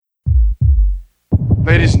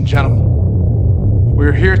Ladies and gentlemen,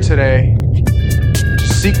 we're here today to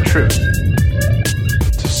seek truth,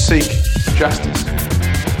 to seek justice.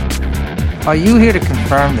 Are you here to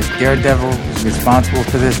confirm that Daredevil is responsible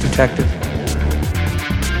for this, Detective?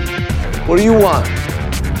 What do you want?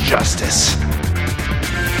 Justice.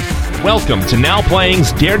 Welcome to Now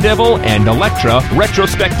Playing's Daredevil and Elektra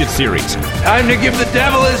retrospective series. Time to give the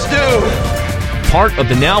devil his due. Part of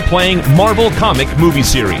the Now Playing Marvel comic movie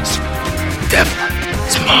series. Devil,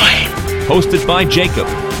 it's mine. Hosted by Jacob.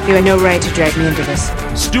 You had no right to drag me into this.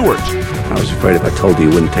 Stuart. I was afraid if I told you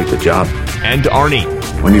wouldn't take the job. And Arnie.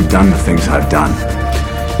 When you've done the things I've done,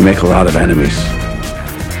 you make a lot of enemies.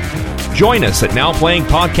 Join us at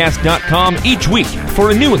NowPlayingPodcast.com each week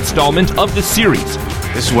for a new installment of the series.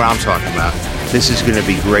 This is what I'm talking about. This is going to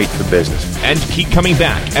be great for business. And keep coming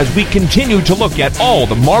back as we continue to look at all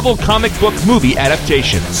the Marvel comic book movie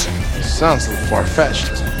adaptations. Sounds a little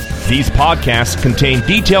far-fetched. These podcasts contain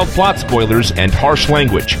detailed plot spoilers and harsh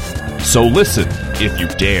language. So listen if you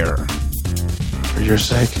dare. For your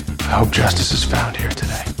sake, I hope justice is found here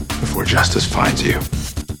today, before justice finds you.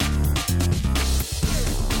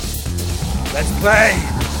 Let's play!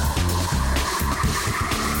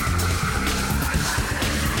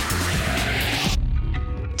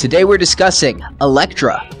 Today we're discussing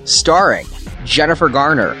Elektra, starring Jennifer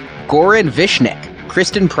Garner, Goran Vishnik,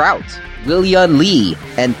 Kristen Prout, Will-Yun Lee,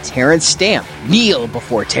 and Terrence Stamp. Kneel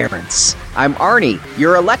before Terrence. I'm Arnie,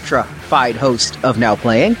 your Elektra-fied host of Now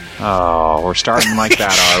Playing. Oh, we're starting like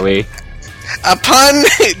that, are we? A pun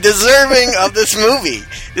deserving of this movie.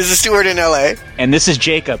 This is Stuart in LA. And this is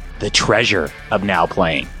Jacob, the treasure of Now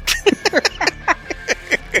Playing.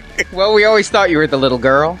 Well, we always thought you were the little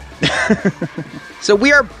girl. So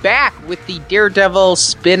we are back with the Daredevil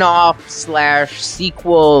spin-off /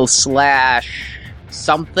 sequel /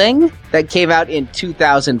 something that came out in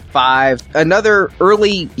 2005. Another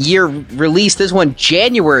early year release. This one,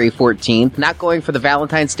 January 14th. Not going for the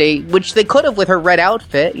Valentine's Day, which they could have with her red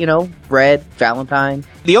outfit. You know, red, Valentine.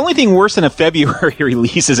 The only thing worse than a February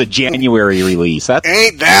release is a January release.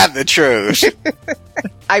 Ain't that the truth?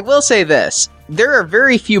 I will say this. There are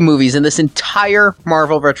very few movies in this entire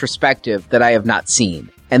Marvel retrospective that I have not seen.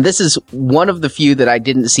 And this is one of the few that I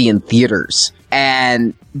didn't see in theaters.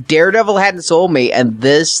 And Daredevil hadn't sold me, and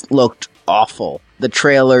this looked awful. The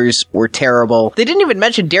trailers were terrible. They didn't even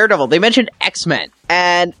mention Daredevil. They mentioned X-Men.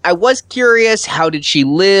 And I was curious, how did she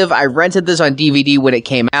live? I rented this on DVD when it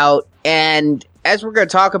came out. And as we're going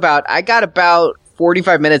to talk about, I got about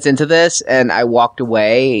 45 minutes into this, and I walked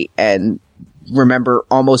away and remember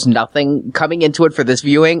almost nothing coming into it for this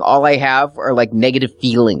viewing. All I have are like negative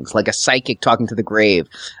feelings, like a psychic talking to the grave.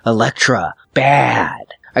 Elektra, bad.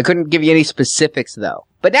 I couldn't give you any specifics though.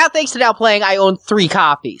 But now, thanks to Now Playing, I own 3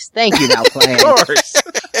 copies. Thank you, Now Playing. Of course.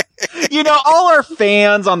 You know, all our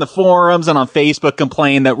fans on the forums and on Facebook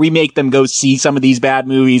complain that we make them go see some of these bad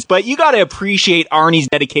movies, but you gotta appreciate Arnie's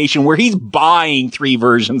dedication where he's buying 3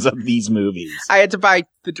 versions of these movies. I had to buy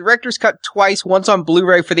the director's cut twice, once on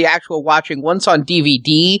Blu-ray for the actual watching, once on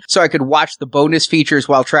DVD, so I could watch the bonus features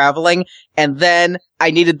while traveling, and then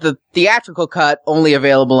I needed the theatrical cut only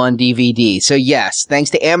available on DVD. So yes,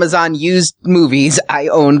 thanks to Amazon Used Movies, I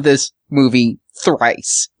owned this movie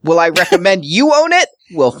thrice. Will I recommend you own it?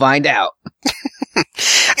 We'll find out.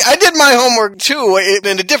 I did my homework, too,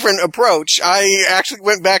 in a different approach. I actually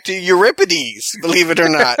went back to Euripides, believe it or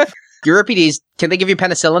not. Euripides, can they give you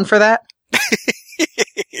penicillin for that?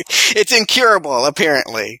 It's incurable,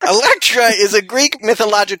 apparently. Elektra is a Greek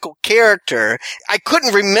mythological character. I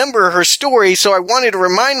couldn't remember her story, so I wanted to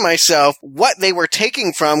remind myself what they were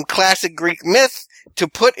taking from classic Greek myth to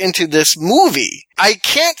put into this movie. I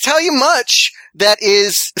can't tell you much that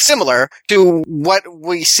is similar to what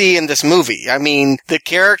we see in this movie. I mean, the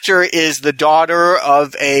character is the daughter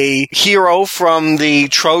of a hero from the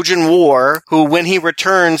Trojan War who, when he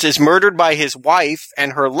returns, is murdered by his wife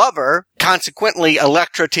and her lover. Consequently,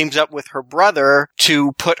 Elektra teams up with her brother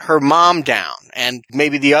to put her mom down. And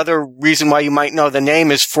maybe the other reason why you might know the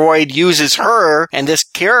name is Freud uses her and this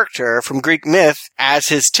character from Greek myth as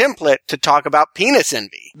his template to talk about penis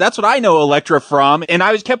envy. That's what I know Elektra from, and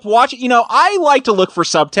I kept watching. You know, I like to look for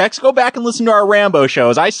subtext. Go back and listen to our Rambo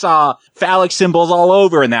shows. I saw phallic symbols all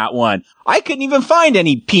over in that one. I couldn't even find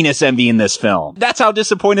any penis envy in this film. That's how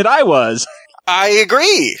disappointed I was. I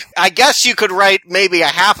agree. I guess you could write maybe a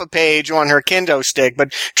half a page on her kendo stick,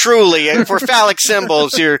 but truly, for phallic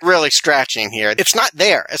symbols, you're really stretching here. It's not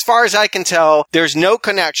there. As far as I can tell, there's no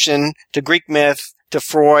connection to Greek myth, to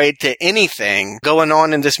Freud, to anything going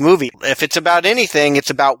on in this movie. If it's about anything,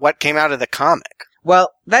 it's about what came out of the comic.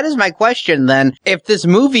 Well, that is my question then. If this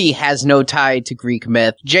movie has no tie to Greek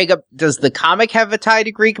myth, Jacob, does the comic have a tie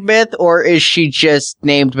to Greek myth, or is she just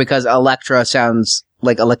named because Elektra sounds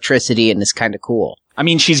like electricity and is kind of cool? I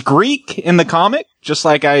mean, she's Greek in the comic, just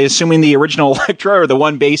like I assuming the original Elektra or the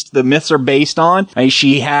one the myths are based on. I mean,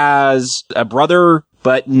 she has a brother,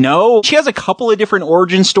 but no, she has a couple of different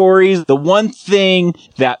origin stories. The one thing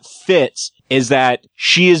that fits is that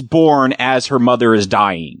she is born as her mother is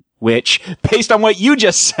dying. Which, based on what you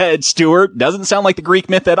just said, Stuart, doesn't sound like the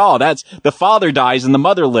Greek myth at all. That's the father dies and the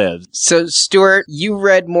mother lives. So, Stuart, you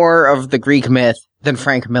read more of the Greek myth than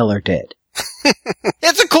Frank Miller did.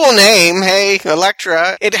 It's a cool name, hey,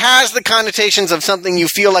 Elektra. It has the connotations of something you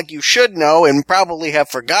feel like you should know and probably have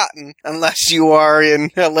forgotten, unless you are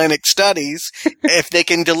in Hellenic studies. If they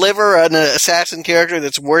can deliver an assassin character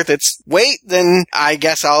that's worth its weight, then I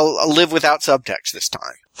guess I'll live without subtext this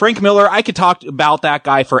time. Frank Miller, I could talk about that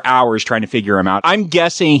guy for hours trying to figure him out. I'm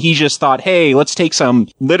guessing he just thought, hey, let's take some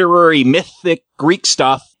literary, mythic Greek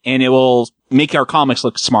stuff and it will make our comics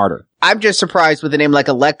look smarter. I'm just surprised with a name like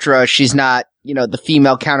Elektra, she's not, the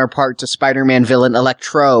female counterpart to Spider-Man villain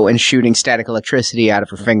Electro and shooting static electricity out of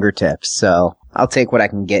her fingertips. So I'll take what I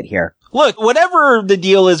can get here. Look, whatever the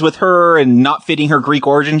deal is with her and not fitting her Greek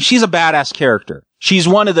origin, she's a badass character. She's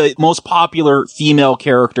one of the most popular female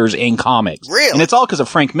characters in comics. Really? And it's all because of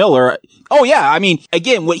Frank Miller. Oh yeah, I mean,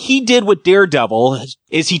 again, what he did with Daredevil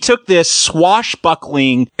is he took this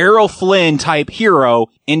swashbuckling Errol Flynn type hero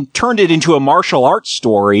and turned it into a martial arts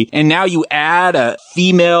story. And now you add a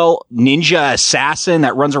female ninja assassin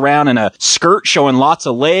that runs around in a skirt showing lots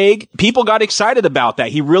of leg. People got excited about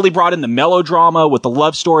that. He really brought in the melodrama with the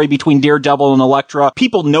love story between Daredevil and Elektra.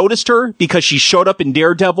 People noticed her because she showed up in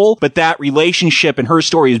Daredevil, but that relationship and her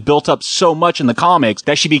story is built up so much in the comics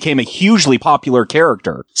that she became a hugely popular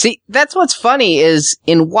character. See, that's what's funny is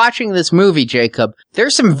in watching this movie, Jacob,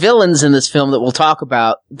 there's some villains in this film that we'll talk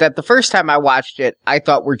about that the first time I watched it, I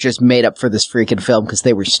thought were just made up for this freaking film because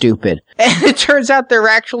they were stupid. And it turns out they're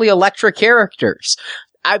actually Elektra characters.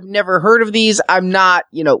 I've never heard of these. I'm not,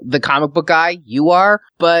 the comic book guy. You are.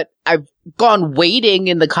 But I've gone wading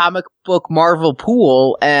in the comic book Marvel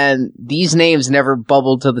pool, and these names never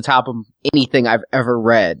bubbled to the top of anything I've ever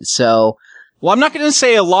read. So, well, I'm not going to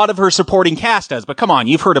say a lot of her supporting cast does, but come on,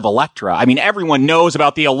 you've heard of Elektra. I mean, everyone knows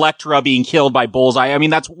about the Elektra being killed by Bullseye. I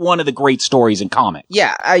mean, that's one of the great stories in comics.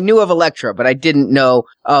 Yeah, I knew of Elektra, but I didn't know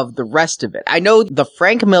of the rest of it. I know the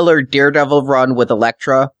Frank Miller Daredevil run with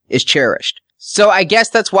Elektra is cherished. So I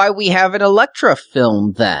guess that's why we have an Elektra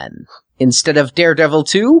film then, instead of Daredevil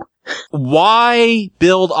 2? Why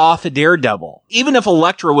build off of Daredevil? Even if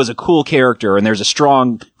Elektra was a cool character and there's a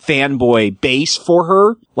strong fanboy base for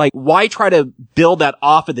her, why try to build that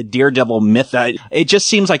off of the Daredevil myth? It just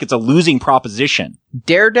seems like it's a losing proposition.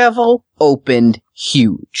 Daredevil opened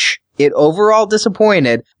huge. It overall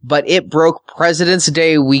disappointed, but it broke President's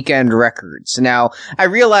Day weekend records. Now, I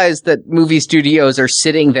realize that movie studios are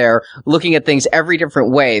sitting there looking at things every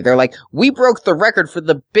different way. They're like, we broke the record for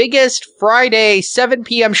the biggest Friday 7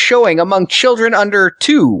 p.m. showing among children under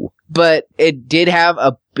 2. But it did have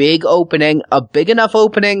a big opening, a big enough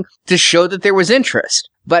opening to show that there was interest.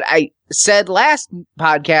 But I said last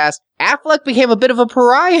podcast, Affleck became a bit of a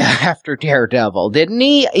pariah after Daredevil, didn't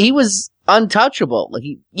he? He was untouchable.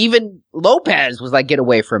 Even Lopez was like, get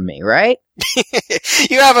away from me, right?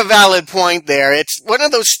 You have a valid point there. It's one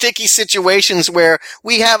of those sticky situations where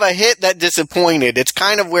we have a hit that disappointed. It's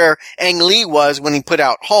kind of where Ang Lee was when he put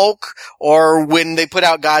out Hulk or when they put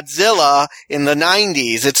out Godzilla in the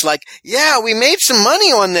 90s. It's like, yeah, we made some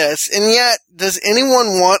money on this, and yet does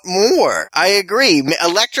anyone want more? I agree.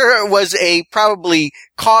 Elektra was a probably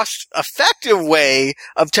cost-effective way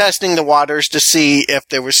of testing the waters to see if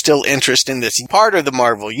there was still interest in this part of the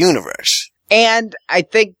Marvel Universe. And I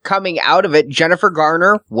think coming out of it, Jennifer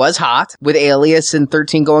Garner was hot with Alias and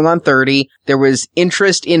 13 going on 30. There was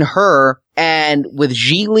interest in her. And with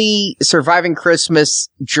Gigli surviving Christmas,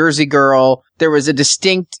 Jersey Girl, there was a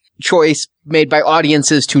distinct choice made by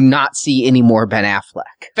audiences to not see any more Ben Affleck.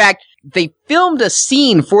 In fact, they filmed a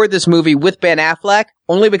scene for this movie with Ben Affleck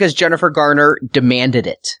only because Jennifer Garner demanded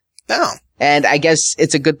it. Oh. And I guess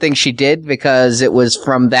it's a good thing she did because it was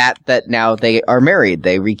from that now they are married.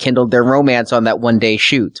 They rekindled their romance on that one-day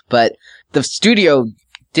shoot. But the studio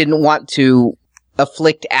didn't want to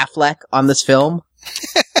afflict Affleck on this film.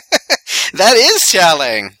 That is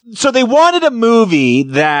telling. So they wanted a movie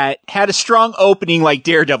that had a strong opening like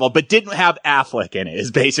Daredevil, but didn't have Affleck in it,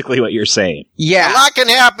 is basically what you're saying. Yeah. A lot can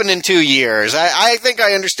happen in 2 years. I think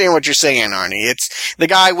I understand what you're saying, Arnie. The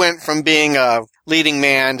guy went from being a leading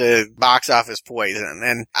man to box office poison.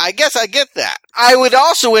 And I guess I get that. I would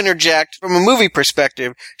also interject from a movie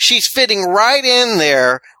perspective, she's fitting right in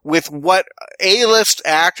there with what A-list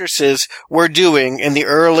actresses were doing in the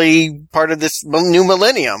early part of this new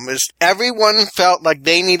millennium. Is everyone felt like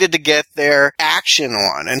they needed to get their action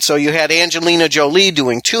on. And so you had Angelina Jolie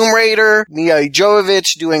doing Tomb Raider, Mia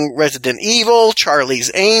Jovovich doing Resident Evil,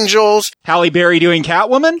 Charlie's Angels. Halle Berry doing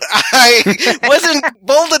Catwoman? I wasn't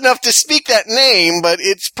bold enough to speak that name, but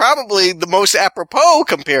it's probably the most apropos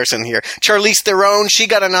comparison here. Charlize Theron, she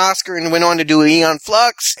got an Oscar and went on to do Aeon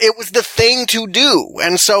Flux. It was the thing to do.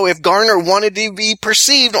 And so if Garner wanted to be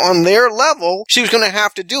perceived on their level, she was going to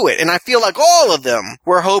have to do it. And I feel like all of them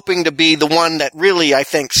were hoping to be the one that really, I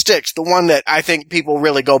think, sticks. The one that I think people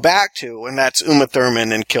really go back to, and that's Uma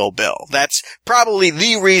Thurman in Kill Bill. That's probably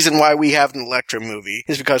the reason why we have an Elektra movie,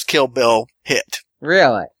 is because Kill Bill hit.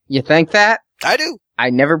 Really? You think that? I do. I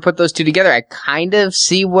never put those two together. I kind of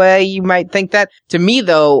see why you might think that. To me,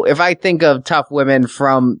 though, if I think of tough women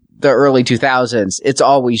from the early 2000s, it's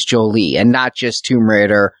always Jolie and not just Tomb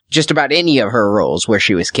Raider, just about any of her roles where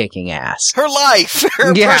she was kicking ass. Her life,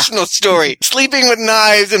 her personal story, sleeping with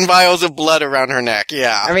knives and vials of blood around her neck,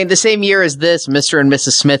 yeah. I mean, the same year as this, Mr. and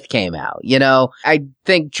Mrs. Smith came out, you know? I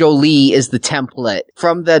think Jolie is the template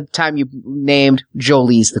from the time you named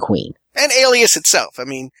Jolie's the Queen. And Alias itself. I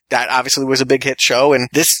mean, that obviously was a big hit show, and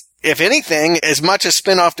this, if anything, as much as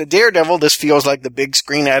spin-off to Daredevil, this feels like the big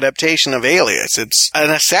screen adaptation of Alias. It's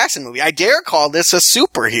an assassin movie. I dare call this a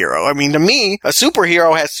superhero. I mean, to me, a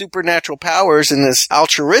superhero has supernatural powers and is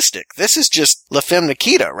altruistic. This is just La Femme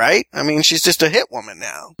Nikita, right? I mean, she's just a hit woman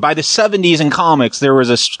now. By the 70s in comics, there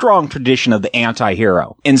was a strong tradition of the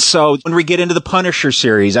anti-hero. And so when we get into the Punisher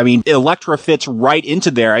series, I mean, Elektra fits right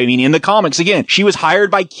into there. I mean, in the comics, again, she was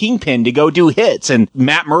hired by Kingpin to go do hits, and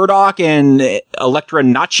Matt Murdock and Elektra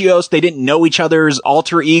Nachios, they didn't know each other's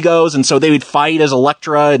alter egos, and so they would fight as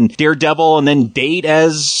Elektra and Daredevil and then date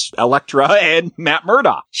as Elektra and Matt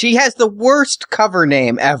Murdock. She has the worst cover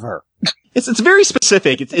name ever. It's very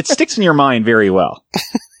specific. It sticks in your mind very well.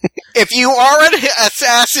 If you are an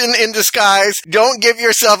assassin in disguise, don't give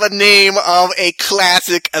yourself a name of a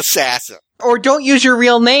classic assassin. Or don't use your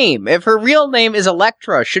real name. If her real name is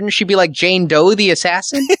Elektra, shouldn't she be like Jane Doe the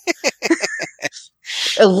assassin?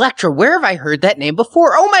 Elektra, where have I heard that name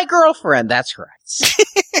before? Oh, my girlfriend. That's right.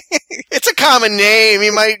 It's a common name.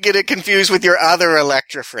 You might get it confused with your other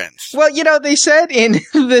Elektra friends. Well, you know, they said in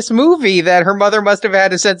this movie that her mother must have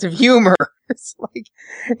had a sense of humor. It's like,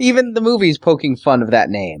 even the movie's poking fun of that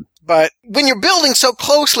name. But when you're building so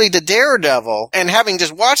closely to Daredevil, and having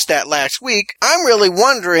just watched that last week, I'm really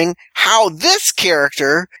wondering how this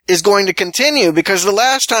character is going to continue, because the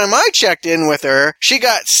last time I checked in with her, she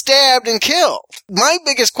got stabbed and killed. My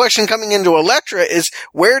biggest question coming into Elektra is,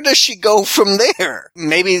 where does she go from there?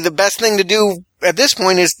 Maybe the best thing to do at this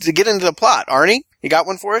point is to get into the plot. Arnie, you got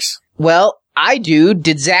one for us? Well, I do.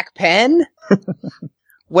 Did Zach Penn?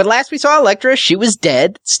 When last we saw Elektra, she was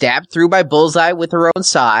dead, stabbed through by Bullseye with her own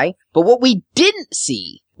sai. But what we didn't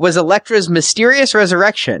see was Elektra's mysterious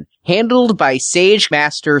resurrection, handled by Sage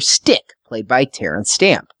Master Stick, played by Terrence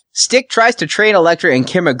Stamp. Stick tries to train Elektra in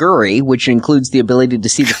Kimaguri, which includes the ability to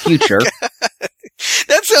see the future.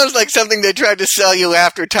 That sounds like something they tried to sell you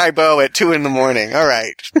after Taibo at 2 a.m. All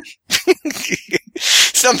right.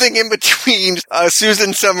 Something in between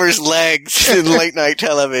Susan Summers' legs in late night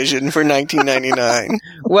television for 1999.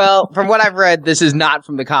 Well, from what I've read, this is not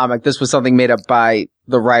from the comic. This was something made up by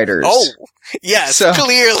the writers. Oh, yes, so,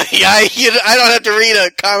 clearly. I don't have to read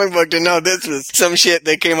a comic book to know this was some shit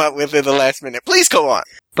they came up with at the last minute. Please go on.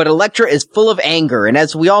 But Elektra is full of anger, and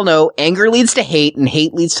as we all know, anger leads to hate, and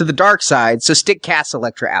hate leads to the dark side, so Stick casts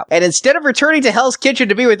Elektra out. And instead of returning to Hell's Kitchen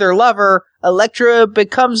to be with her lover, Elektra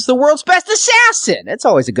becomes the world's best assassin! It's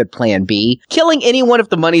always a good plan B. Killing anyone if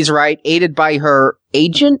the money's right, aided by her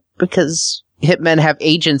agent, because hitmen have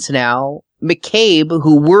agents now, McCabe,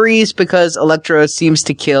 who worries because Elektra seems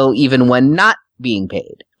to kill even when not being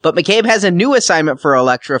paid. But McCabe has a new assignment for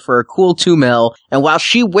Elektra for a cool $2 million, and while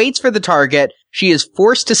she waits for the target, she is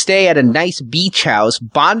forced to stay at a nice beach house,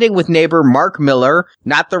 bonding with neighbor Mark Miller,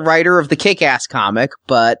 not the writer of the Kick-Ass comic,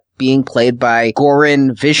 but being played by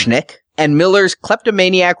Goran Vishnik, and Miller's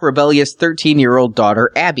kleptomaniac, rebellious 13-year-old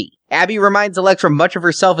daughter, Abby. Abby reminds Elektra much of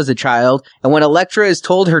herself as a child, and when Elektra is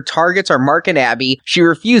told her targets are Mark and Abby, she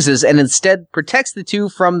refuses and instead protects the two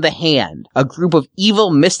from the Hand, a group of evil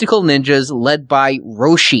mystical ninjas led by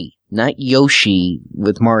Roshi. Not Yoshi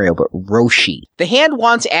with Mario, but Roshi. The Hand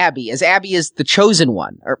wants Abby, as Abby is the chosen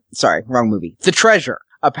one. Sorry, wrong movie. The treasure.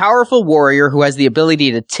 a powerful warrior who has the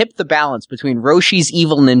ability to tip the balance between Roshi's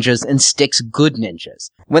evil ninjas and Stick's good ninjas.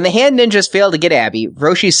 When the hand ninjas fail to get Abby,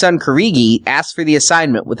 Roshi's son Kirigi asks for the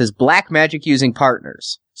assignment with his black magic-using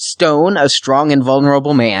partners. Stone, a strong and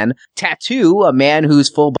vulnerable man. Tattoo, a man whose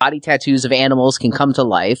full body tattoos of animals can come to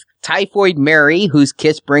life. Typhoid Mary, whose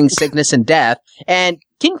kiss brings sickness and death. And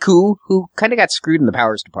Kinku, who kind of got screwed in the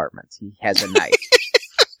powers department. He has a knife.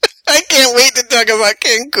 I can't wait to talk about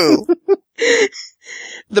Kinku.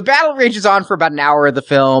 The battle rages on for about an hour of the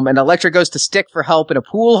film, and Elektra goes to Stick for help in a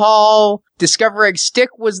pool hall, discovering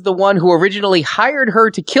Stick was the one who originally hired her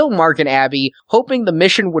to kill Mark and Abby, hoping the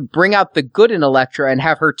mission would bring out the good in Elektra and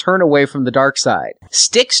have her turn away from the dark side.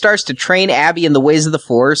 Stick starts to train Abby in the ways of the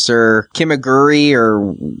Force, or Kimaguri,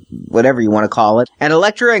 or whatever you want to call it, and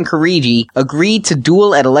Elektra and Kirigi agree to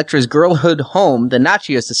duel at Elektra's girlhood home, the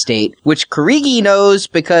Nachios estate, which Kirigi knows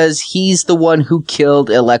because he's the one who killed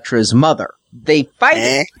Elektra's mother. They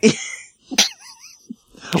fight.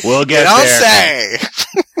 We'll get Don't there.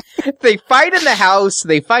 say. They fight in the house,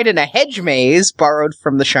 they fight in a hedge maze borrowed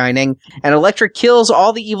from The Shining, and Elektra kills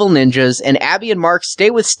all the evil ninjas, and Abby and Mark stay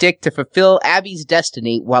with Stick to fulfill Abby's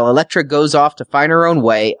destiny while Elektra goes off to find her own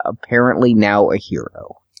way, apparently now a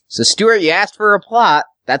hero. So Stuart, you asked for a plot.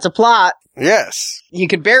 That's a plot. Yes. You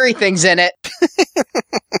can bury things in it.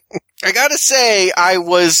 I gotta say, I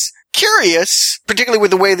was curious, particularly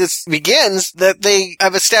with the way this begins, that they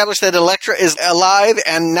have established that Elektra is alive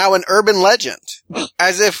and now an urban legend.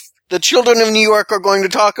 As if the children of New York are going to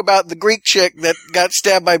talk about the Greek chick that got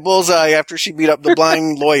stabbed by Bullseye after she beat up the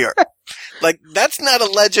blind lawyer. Like, that's not a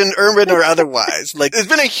legend, urban or otherwise. Like, there's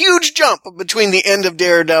been a huge jump between the end of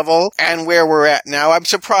Daredevil and where we're at now. I'm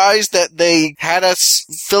surprised that they had us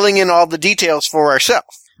filling in all the details for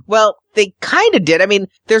ourselves. Well, they kind of did. I mean,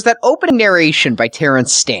 there's that opening narration by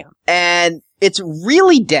Terrence Stamp, and it's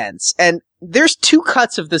really dense, and there's two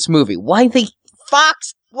cuts of this movie.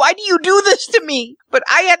 Fox, why do you do this to me? But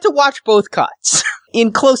I had to watch both cuts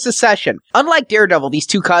in close succession. Unlike Daredevil, these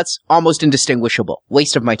two cuts, almost indistinguishable.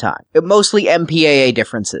 Waste of my time. Mostly MPAA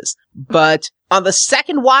differences. But on the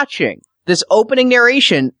second watching, this opening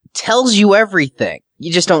narration tells you everything.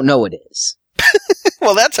 You just don't know what it is.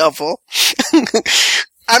 Well, that's helpful.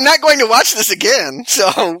 I'm not going to watch this again,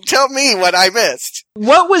 so tell me what I missed.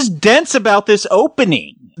 What was dense about this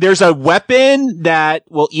opening? There's a weapon that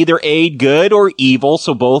will either aid good or evil,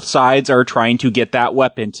 so both sides are trying to get that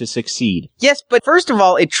weapon to succeed. Yes, but first of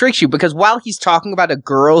all, it tricks you, because while he's talking about a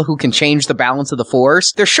girl who can change the balance of the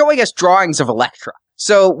Force, they're showing us drawings of Elektra.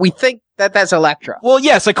 So we think that that's Elektra. Well,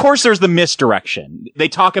 yes, of course there's the misdirection. They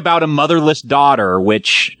talk about a motherless daughter,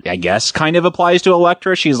 which I guess kind of applies to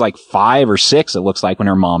Elektra. She's like 5 or 6, it looks like, when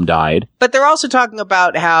her mom died. But they're also talking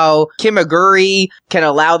about how Kimaguri can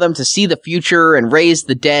allow them to see the future and raise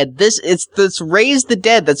the dead. It's this raise the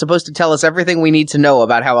dead that's supposed to tell us everything we need to know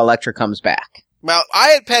about how Elektra comes back. Well, I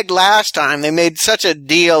had pegged last time, they made such a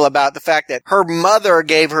deal about the fact that her mother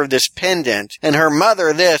gave her this pendant, and her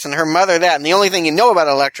mother this, and her mother that, and the only thing you know about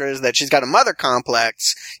Elektra is that she's got a mother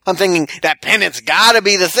complex. I'm thinking, that pendant's gotta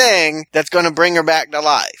be the thing that's gonna bring her back to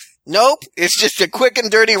life. Nope, it's just a quick and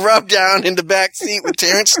dirty rub down in the back seat with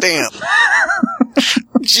Terrence Stamp.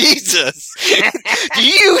 Jesus. Do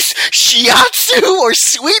you use shiatsu or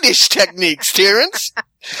Swedish techniques, Terrence?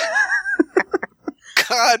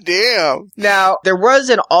 God damn. Now, there was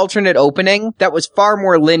an alternate opening that was far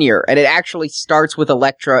more linear, and it actually starts with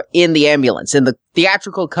Elektra in the ambulance. In the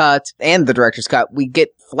theatrical cut and the director's cut, we get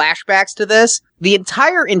flashbacks to this. The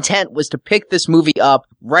entire intent was to pick this movie up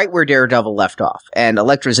right where Daredevil left off, and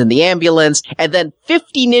Elektra's in the ambulance, and then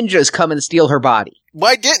 50 ninjas come and steal her body.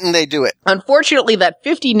 Why didn't they do it? Unfortunately, that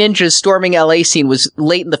 50 ninjas storming LA scene was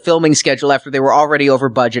late in the filming schedule after they were already over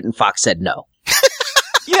budget, and Fox said no.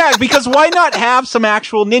 Yeah, because why not have some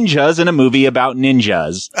actual ninjas in a movie about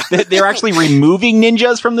ninjas? They're actually removing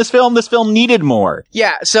ninjas from this film. This film needed more.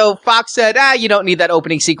 Yeah, so Fox said, you don't need that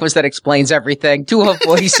opening sequence that explains everything. Do a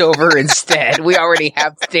voiceover instead. We already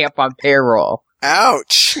have Stamp on payroll.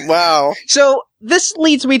 Ouch. Wow. So this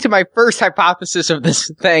leads me to my first hypothesis of this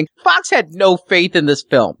thing. Fox had no faith in this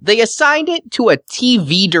film. They assigned it to a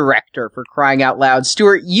TV director, for crying out loud.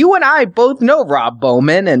 Stuart, you and I both know Rob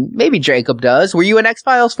Bowman, and maybe Jacob does. Were you an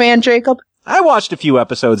X-Files fan, Jacob? I watched a few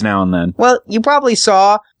episodes now and then. Well, you probably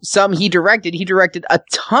saw some he directed. He directed a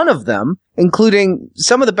ton of them, including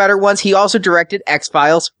some of the better ones. He also directed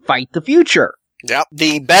X-Files Fight the Future. Yep.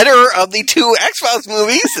 The better of the two X-Files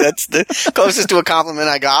movies. That's the closest to a compliment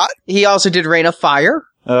I got. He also did Reign of Fire.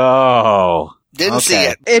 Oh. Didn't see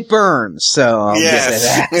it. It burns, so I'll just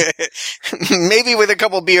say that. Maybe with a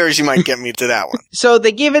couple beers you might get me to that one. So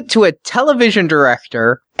they gave it to a television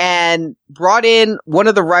director and brought in one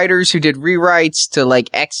of the writers who did rewrites to like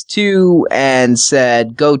X2 and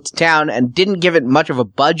said go to town, and didn't give it much of a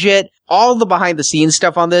budget. All the behind the scenes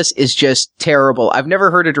stuff on this is just terrible. I've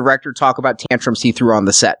never heard a director talk about tantrums he threw on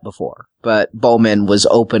the set before, but Bowman was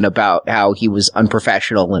open about how he was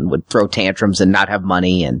unprofessional and would throw tantrums and not have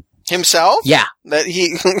money and himself? Yeah. That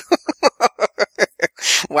he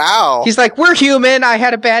Wow. He's like, we're human. I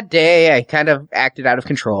had a bad day. I kind of acted out of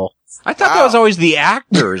control. I thought that was always the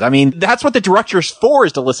actors. I mean, that's what the director's for,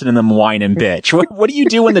 is to listen to them whine and bitch. What do you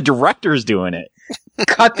do when the director's doing it?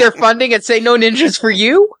 Cut their funding and say no ninjas for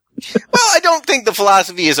you? Well, I don't think the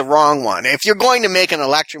philosophy is a wrong one. If you're going to make an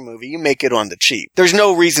Elektra movie, you make it on the cheap. There's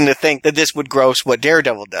no reason to think that this would gross what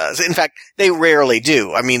Daredevil does. In fact, they rarely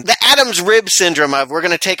do. I mean, the Adam's rib syndrome of we're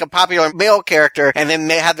going to take a popular male character and then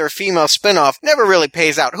they have their female spinoff never really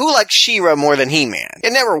pays out. Who likes She-Ra more than He-Man?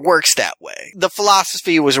 It never works that way. The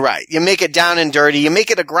philosophy was right. You make it down and dirty. You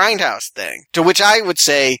make it a grindhouse thing. To which I would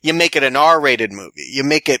say you make it an R-rated movie. You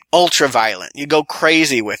make it ultra-violent. You go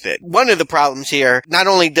crazy with it. One of the problems here, not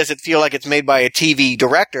only does it feel like it's made by a TV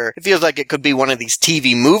director, it feels like it could be one of these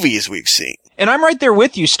TV movies we've seen. And I'm right there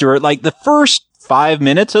with you, Stuart. Like, the first 5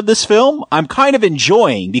 minutes of this film, I'm kind of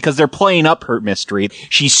enjoying because they're playing up her mystery.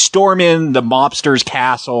 She's storming the mobster's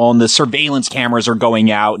castle and the surveillance cameras are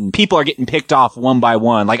going out and people are getting picked off one by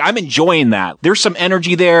one. Like, I'm enjoying that. There's some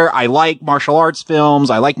energy there. I like martial arts films.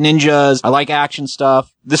 I like ninjas. I like action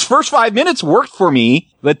stuff. This first 5 minutes worked for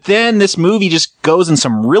me, but then this movie just goes in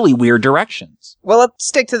some really weird directions. Well, let's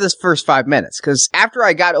stick to this first 5 minutes, because after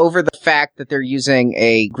I got over the fact that they're using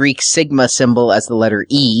a Greek sigma symbol as the letter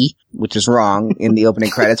E, which is wrong in the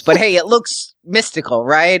opening credits, but hey, it looks mystical,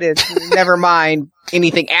 right? Never mind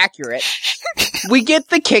anything accurate. We get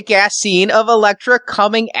the kick-ass scene of Elektra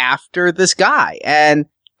coming after this guy, and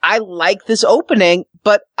I like this opening,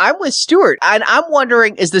 but I'm with Stuart, and I'm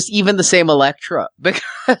wondering, is this even the same Elektra?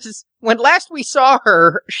 Because when last we saw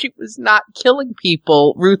her, she was not killing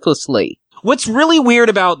people ruthlessly. What's really weird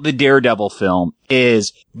about the Daredevil film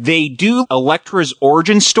is they do Elektra's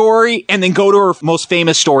origin story and then go to her most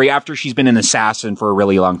famous story after she's been an assassin for a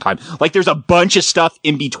really long time. Like, there's a bunch of stuff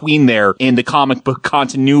in between there in the comic book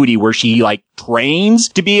continuity where she, like, trains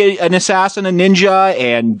to be an assassin, a ninja,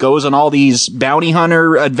 and goes on all these bounty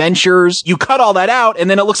hunter adventures. You cut all that out, and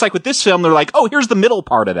then it looks like with this film, they're like, oh, here's the middle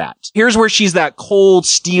part of that. Here's where she's that cold,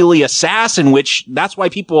 steely assassin, which that's why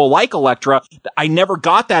people like Elektra. I never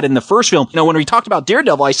got that in the first film. You know, when we talked about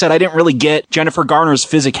Daredevil, I said I didn't really get Jennifer Garner's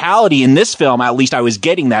physicality. In this film, at least I was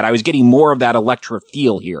getting that. I was getting more of that Elektra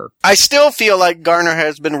feel here. I still feel like Garner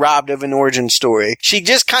has been robbed of an origin story. She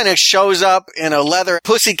just kind of shows up in a leather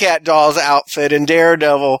Pussycat Dolls outfit, and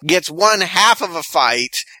Daredevil gets one half of a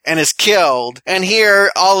fight and is killed. And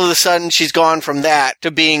here, all of a sudden, she's gone from that to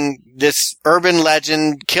being this urban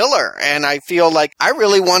legend killer. And I feel like I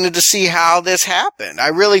really wanted to see how this happened. I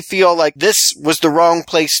really feel like this was the wrong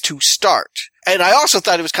place to start. And I also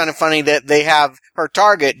thought it was kind of funny that they have her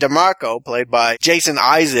target, DeMarco, played by Jason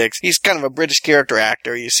Isaacs. He's kind of a British character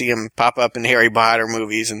actor. You see him pop up in Harry Potter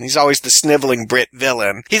movies, and he's always the sniveling Brit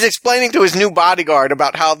villain. He's explaining to his new bodyguard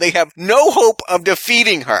about how they have no hope of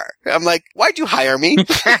defeating her. I'm like, why'd you hire me?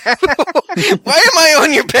 Why am I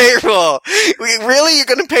on your payroll? Really? You're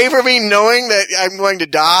going to pay for me knowing that I'm going to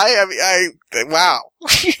die? Wow.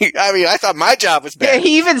 I mean, I thought my job was bad. Yeah,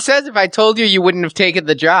 he even says, if I told you, you wouldn't have taken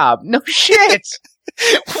the job. No shit.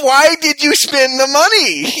 Why did you spend the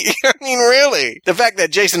money? I mean, really. The fact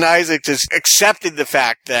that Jason Isaacs has accepted the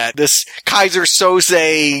fact that this Kaiser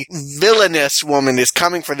Soze villainous woman is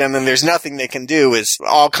coming for them and there's nothing they can do is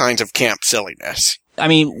all kinds of camp silliness. I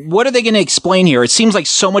mean, what are they going to explain here? It seems like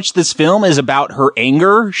so much of this film is about her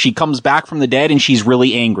anger. She comes back from the dead and she's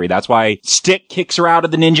really angry. That's why Stick kicks her out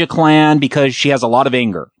of the ninja clan, because she has a lot of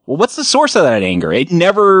anger. Well, what's the source of that anger? It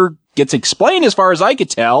never gets explained as far as I could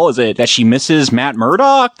tell. Is it that she misses Matt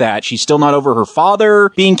Murdock? That she's still not over her father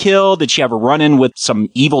being killed? Did she have a run-in with some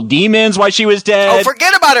evil demons while she was dead? Oh,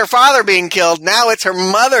 forget about her father being killed. Now it's her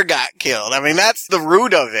mother got killed. I mean, that's the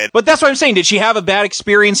root of it. But that's what I'm saying. Did she have a bad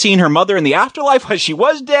experience seeing her mother in the afterlife while she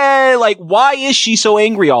was dead? Like, why is she so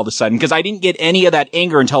angry all of a sudden? Because I didn't get any of that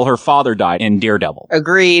anger until her father died in Daredevil.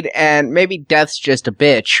 Agreed, and maybe death's just a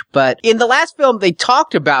bitch, but in the last film, they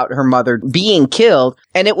talked about her mother being killed,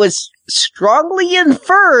 and it was strongly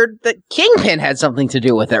inferred that Kingpin had something to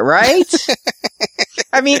do with it, right?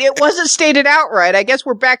 I mean, it wasn't stated outright. I guess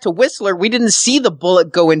we're back to Whistler. We didn't see the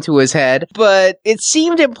bullet go into his head, but it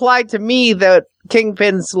seemed implied to me that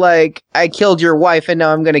Kingpin's like, I killed your wife and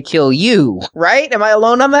now I'm gonna kill you, right? Am I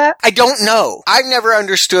alone on that? I don't know. I've never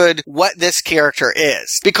understood what this character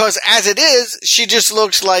is. Because as it is, she just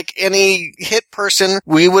looks like any hit person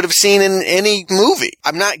we would have seen in any movie.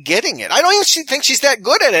 I'm not getting it. I don't even think she's that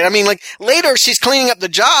good at it. I mean, like, later she's cleaning up the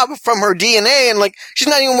job from her DNA and, like, she's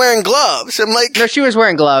not even wearing gloves. I'm like... No, she was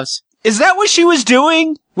wearing gloves. Is that what she was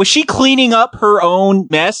doing? Was she cleaning up her own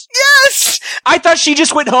mess? Yes! I thought she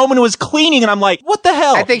just went home and was cleaning, and I'm like, what the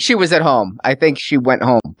hell? I think she was at home. I think she went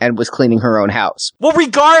home and was cleaning her own house. Well,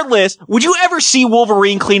 regardless, would you ever see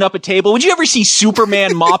Wolverine clean up a table? Would you ever see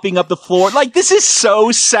Superman mopping up the floor? Like, this is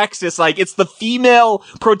so sexist. Like, it's the female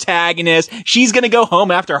protagonist. She's gonna go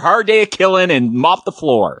home after a hard day of killing and mop the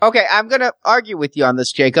floor. Okay, I'm gonna argue with you on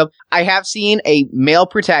this, Jacob. I have seen a male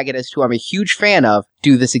protagonist who I'm a huge fan of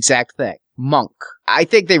do this exact thing. Monk. I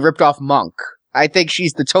think they ripped off Monk. I think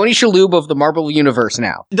she's the Tony Shalhoub of the Marvel Universe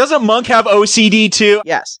now. Doesn't Monk have OCD too?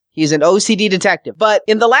 Yes, he's an OCD detective. But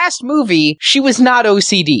in the last movie, she was not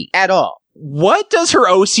OCD at all. What does her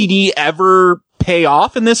OCD ever pay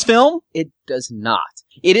off in this film? It does not.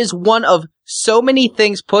 It is one of so many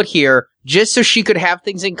things put here just so she could have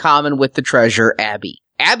things in common with the treasure, Abby.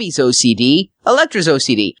 Abby's OCD, Elektra's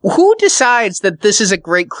OCD. Who decides that this is a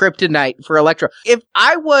great kryptonite for Elektra? If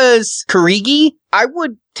I was Karigi, I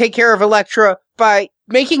would take care of Elektra by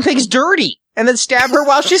making things dirty and then stab her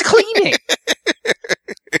while she's cleaning.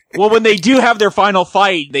 Well, when they do have their final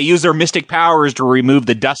fight, they use their mystic powers to remove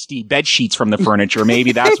the dusty bed sheets from the furniture.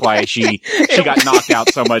 Maybe that's why she got knocked out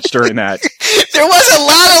so much during that. There was a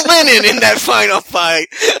lot of linen in that final fight.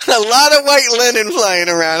 A lot of white linen flying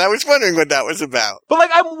around. I was wondering what that was about. But,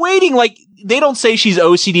 like, I'm waiting, like, they don't say she's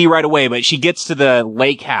OCD right away, but she gets to the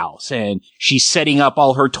lake house and she's setting up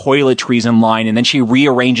all her toiletries in line and then she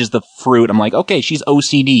rearranges the fruit. I'm like, okay, she's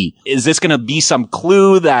OCD. Is this gonna be some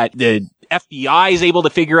clue that the FBI is able to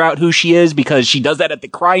figure out who she is because she does that at the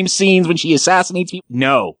crime scenes when she assassinates people?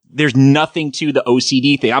 No. There's nothing to the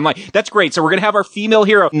OCD thing. I'm like, that's great. So we're going to have our female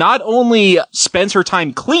hero not only spends her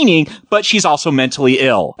time cleaning, but she's also mentally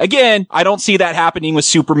ill. Again, I don't see that happening with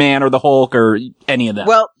Superman or the Hulk or any of that.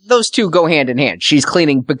 Well, those two go hand in hand. She's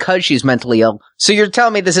cleaning because she's mentally ill. So you're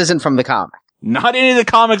telling me this isn't from the comic? Not any of the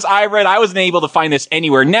comics I read. I wasn't able to find this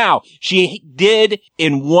anywhere. Now, she did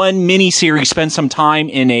in one miniseries spend some time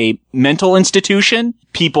in a mental institution.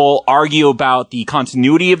 People argue about the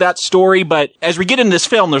continuity of that story, but as we get into this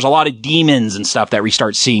film, there's a lot of demons and stuff that we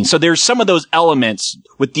start seeing. So there's some of those elements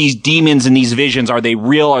with these demons and these visions. Are they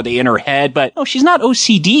real? Are they in her head? But no, she's not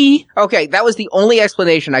OCD. Okay, that was the only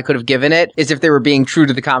explanation I could have given it, is if they were being true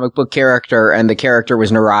to the comic book character and the character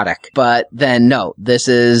was neurotic. But then no, this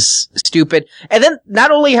is stupid. And then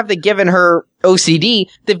not only have they given her OCD,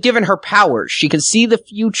 they've given her powers. She can see the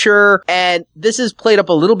future, and this is played up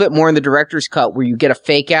a little bit more in the director's cut where you get a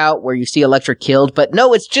fake out where you see Elektra killed, but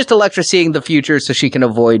no, it's just Elektra seeing the future so she can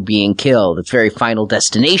avoid being killed. It's very Final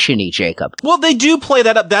Destination-y, Jacob. Well, they do play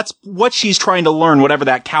that up. That's what she's trying to learn, whatever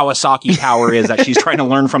that Kawasaki power is that she's trying to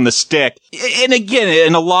learn from the stick. And again,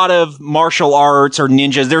 in a lot of martial arts or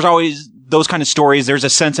ninjas, there's always those kind of stories, there's a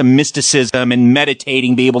sense of mysticism and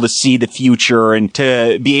meditating, be able to see the future and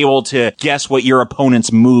to be able to guess what your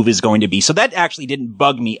opponent's move is going to be. So that actually didn't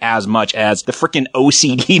bug me as much as the freaking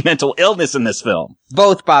OCD mental illness in this film.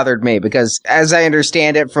 Both bothered me because, as I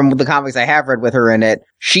understand it from the comics I have read with her in it,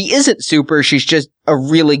 she isn't super, she's just a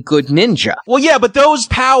really good ninja. Well, yeah, but those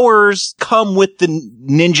powers come with the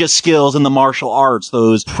ninja skills and the martial arts,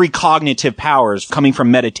 those precognitive powers coming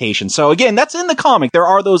from meditation. So again, that's in the comic. There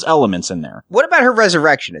are those elements in there. What about her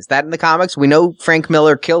resurrection? Is that in the comics? We know Frank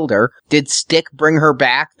Miller killed her. Did Stick bring her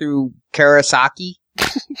back through Karasaki?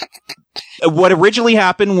 What originally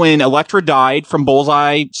happened when Elektra died from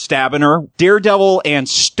Bullseye stabbing her, Daredevil and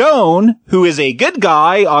Stone, who is a good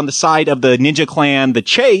guy on the side of the ninja clan, the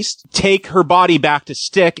Chase, take her body back to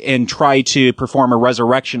Stick and try to perform a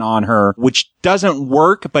resurrection on her, which doesn't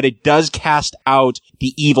work, but it does cast out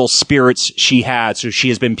the evil spirits she had, so she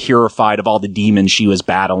has been purified of all the demons she was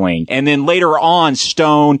battling. And then later on,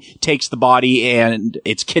 Stone takes the body and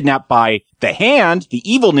it's kidnapped by the Hand, the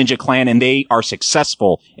evil ninja clan, and they are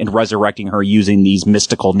successful in resurrecting her using these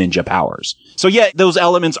mystical ninja powers. So yeah, those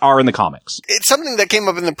elements are in the comics. It's something that came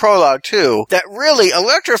up in the prologue too, that really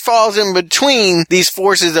Elektra falls in between these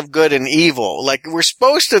forces of good and evil. Like, we're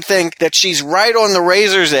supposed to think that she's right on the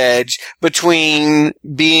razor's edge between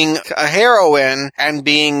being a heroine and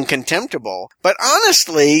being contemptible. But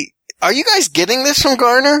honestly, are you guys getting this from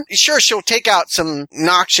Garner? Sure, she'll take out some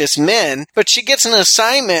noxious men, but she gets an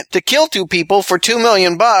assignment to kill 2 people for $2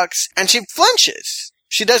 million and she flinches.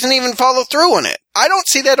 She doesn't even follow through on it. I don't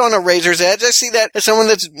see that on a razor's edge. I see that as someone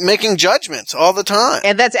that's making judgments all the time.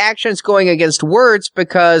 And that's actions going against words,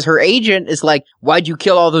 because her agent is like, why'd you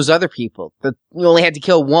kill all those other people? But we only had to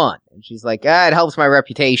kill one. And she's like, it helps my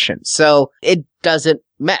reputation. So it doesn't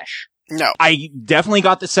mesh. No. I definitely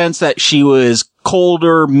got the sense that she was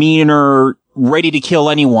colder, meaner, ready to kill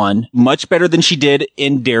anyone, much better than she did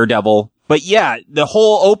in Daredevil. But yeah, the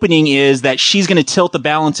whole opening is that she's going to tilt the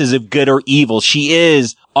balances of good or evil. She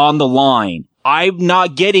is on the line. I'm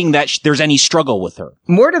not getting that there's any struggle with her.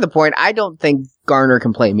 More to the point, I don't think Garner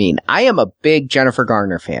can play mean. I am a big Jennifer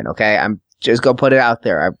Garner fan, okay? I'm just going to put it out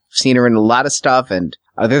there. I've seen her in a lot of stuff, and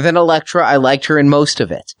other than Elektra, I liked her in most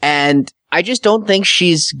of it. And I just don't think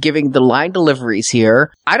she's giving the line deliveries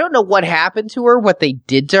here. I don't know what happened to her, what they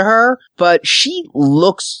did to her, but she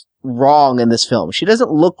looks wrong in this film. She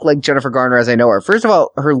doesn't look like Jennifer Garner as I know her. First of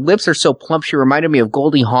all, her lips are so plump, she reminded me of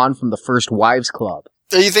Goldie Hawn from the first Wives Club.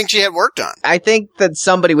 So you think she had work done? I think that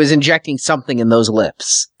somebody was injecting something in those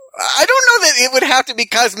lips. I don't know that it would have to be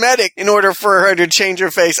cosmetic in order for her to change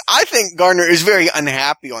her face. I think Garner is very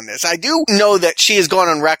unhappy on this. I do know that she has gone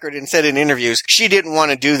on record and said in interviews she didn't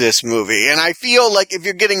want to do this movie. And I feel like if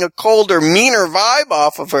you're getting a colder, meaner vibe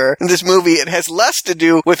off of her in this movie, it has less to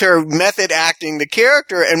do with her method acting the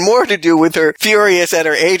character and more to do with her furious at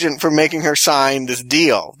her agent for making her sign this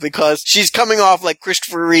deal. Because she's coming off like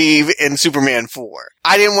Christopher Reeve in Superman 4.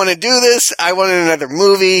 I didn't want to do this. I wanted another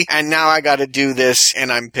movie, and now I got to do this,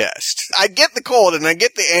 and I'm pissed. I get the cold and I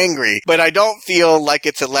get the angry, but I don't feel like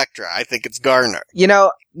it's Elektra. I think it's Garner. You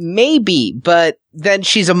know, maybe, but then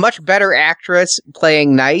she's a much better actress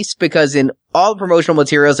playing nice, because in all the promotional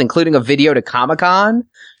materials, including a video to Comic-Con,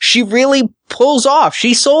 she really pulls off.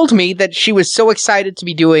 She sold me that she was so excited to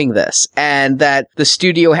be doing this and that the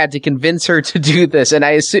studio had to convince her to do this. And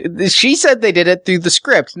I assume she said they did it through the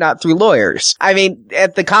script, not through lawyers. I mean,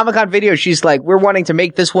 at the Comic-Con video, she's like, we're wanting to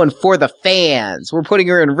make this one for the fans. We're putting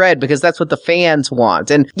her in red because that's what the fans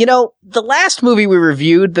want. And, you know, the last movie we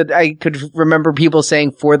reviewed that I could remember people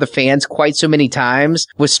saying for the fans quite so many times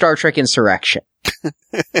was Star Trek Insurrection.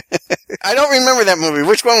 I don't remember that movie.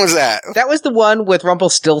 Which one was that? That was the one with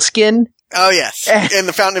Rumpelstiltskin. Oh, yes. In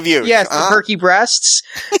The Fountain of Youth. Yes, the perky breasts.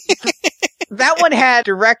 That one had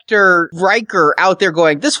director Riker out there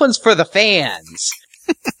going, this one's for the fans.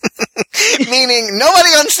 Meaning nobody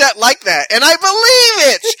on set liked that. And I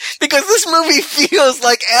believe it! Because this movie feels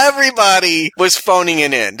like everybody was phoning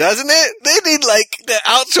it in, doesn't it? They need to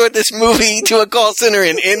outsource this movie to a call center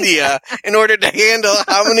in India in order to handle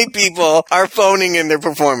how many people are phoning in their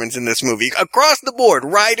performance in this movie. Across the board,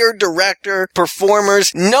 writer, director,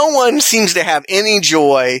 performers, no one seems to have any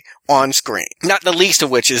joy on screen. Not the least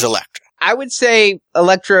of which is Elektra. I would say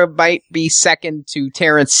Elektra might be second to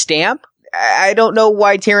Terrence Stamp. I don't know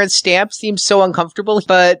why Terrence Stamp seems so uncomfortable,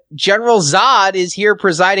 but General Zod is here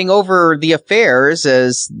presiding over the affairs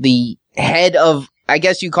as the head of, I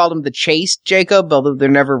guess you called him the Chaste, Jacob, although they're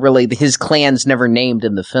never really, his clan's never named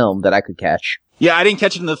in the film that I could catch. Yeah, I didn't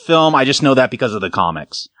catch it in the film. I just know that because of the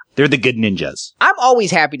comics. They're the good ninjas. I'm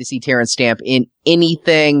always happy to see Terrence Stamp in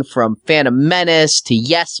anything from Phantom Menace to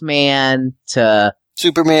Yes Man to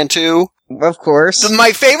Superman 2. Of course.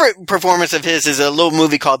 My favorite performance of his is a little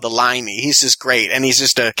movie called The Limey. He's just great, and he's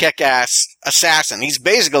just a kick-ass assassin. He's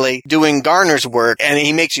basically doing Garner's work, and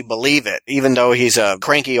he makes you believe it, even though he's a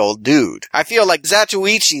cranky old dude. I feel like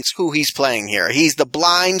Zatoichi's who he's playing here. He's the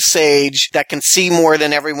blind sage that can see more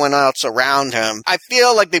than everyone else around him. I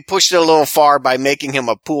feel like they pushed it a little far by making him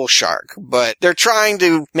a pool shark, but they're trying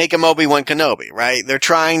to make him Obi-Wan Kenobi, right? They're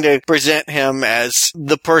trying to present him as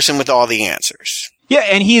the person with all the answers. Yeah,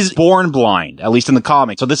 and he's born blind, at least in the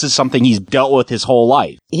comics. So this is something he's dealt with his whole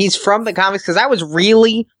life. He's from the comics, because I was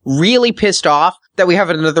really, really pissed off that we have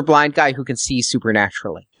another blind guy who can see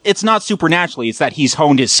supernaturally. It's not supernaturally. It's that he's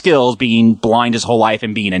honed his skills being blind his whole life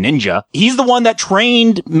and being a ninja. He's the one that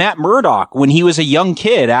trained Matt Murdock when he was a young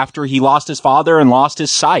kid after he lost his father and lost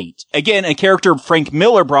his sight. Again, a character Frank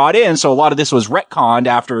Miller brought in, so a lot of this was retconned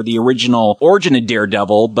after the original origin of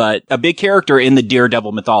Daredevil, but a big character in the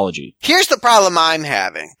Daredevil mythology. Here's the problem I'm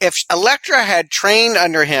having. If Elektra had trained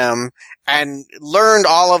under him and learned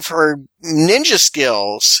all of her ninja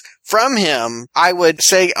skills from him, I would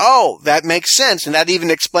say, oh, that makes sense. And that even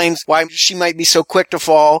explains why she might be so quick to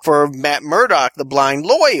fall for Matt Murdock, the blind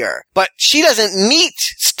lawyer. But she doesn't meet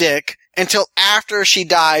Stick until after she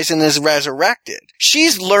dies and is resurrected.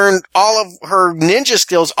 She's learned all of her ninja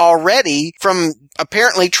skills already from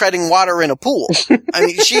apparently treading water in a pool. I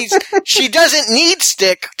mean, she doesn't need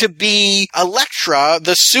Stick to be Elektra,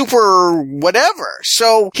 the super whatever.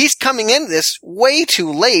 So he's coming into this way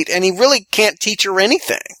too late, and he really can't teach her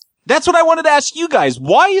anything. That's what I wanted to ask you guys.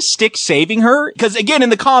 Why is Stick saving her? Because again, in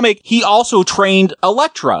the comic, he also trained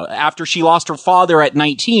Elektra after she lost her father at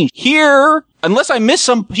 19. Here, unless I missed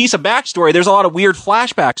some piece of backstory, there's a lot of weird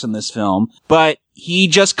flashbacks in this film, but he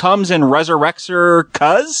just comes and resurrects her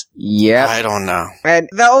cuz? Yep. I don't know. And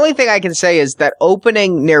the only thing I can say is that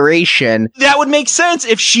opening narration... That would make sense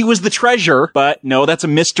if she was the treasure, but no, that's a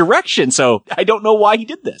misdirection, so I don't know why he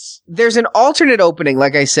did this. There's an alternate opening,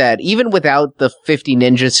 like I said, even without the 50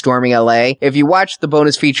 ninjas storming LA. If you watch the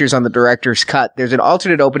bonus features on the director's cut, there's an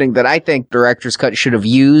alternate opening that I think director's cut should have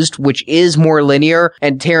used, which is more linear,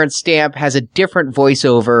 and Terrence Stamp has a different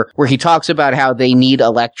voiceover where he talks about how they need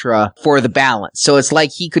Elektra for the balance. So it's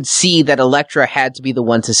like he could see that Elektra had to be the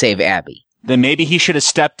one to save Abby. Then maybe he should have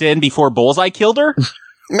stepped in before Bullseye killed her?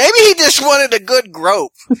 Maybe he just wanted a good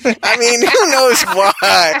grope. I mean, who knows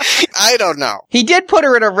why? I don't know. He did put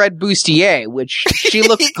her in a red bustier, which she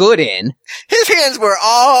looks good in. His hands were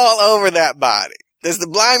all over that body. Does the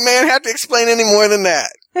blind man have to explain any more than that?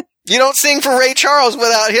 You don't sing for Ray Charles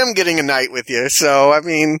without him getting a night with you. So, I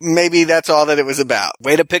mean, maybe that's all that it was about.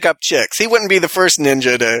 Way to pick up chicks. He wouldn't be the first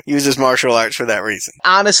ninja to use his martial arts for that reason.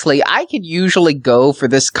 Honestly, I could usually go for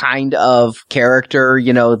this kind of character,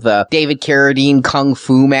 you know, the David Carradine Kung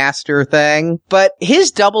Fu Master thing. But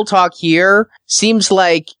his double talk here seems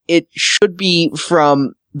like it should be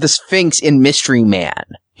from the Sphinx in Mystery Man.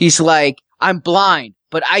 He's like, I'm blind,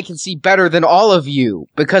 but I can see better than all of you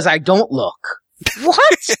because I don't look.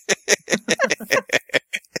 What?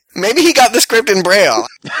 Maybe he got the script in Braille.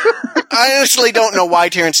 I honestly don't know why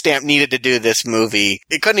Terrence Stamp needed to do this movie.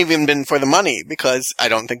 It couldn't even been for the money, because I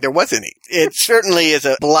don't think there was any. It certainly is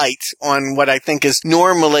a blight on what I think is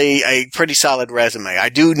normally a pretty solid resume. I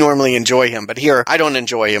do normally enjoy him, but here I don't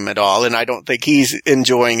enjoy him at all, and I don't think he's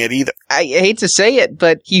enjoying it either. I hate to say it,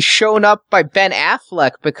 but he's shown up by Ben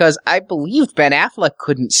Affleck because I believed Ben Affleck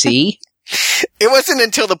couldn't see. It wasn't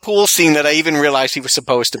until the pool scene that I even realized he was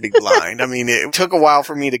supposed to be blind. I mean, it took a while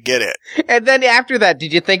for me to get it. And then after that,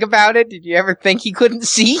 did you think about it? Did you ever think he couldn't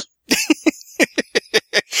see?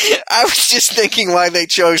 I was just thinking why they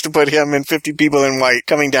chose to put him and 50 people in white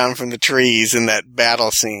coming down from the trees in that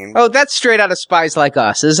battle scene. Oh, that's straight out of Spies Like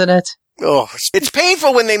Us, isn't it? Oh, it's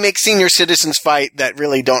painful when they make senior citizens fight that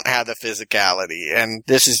really don't have the physicality, and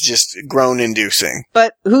this is just groan-inducing.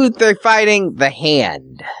 But who they're fighting? The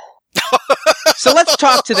Hand. So let's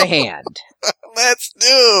talk to the Hand. Let's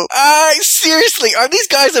do. Seriously, are these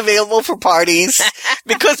guys available for parties?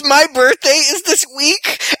 Because my birthday is this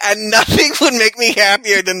week, and nothing would make me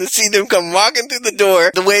happier than to see them come walking through the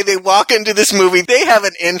door the way they walk into this movie. They have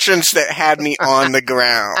an entrance that had me on the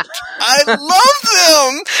ground. I love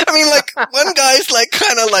them! I mean, like, one guy's like,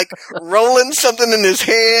 kind of like rolling something in his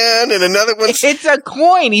hand, and another one's... It's a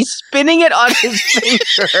coin! He's spinning it on his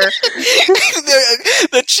finger.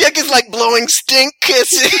 The chick is like blowing stink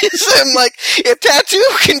kisses. I'm like, if Tattoo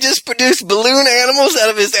can just produce balloon animals out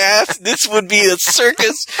of his ass, this would be a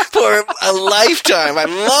circus for a lifetime. I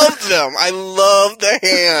love them. I love the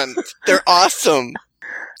Hand. They're awesome.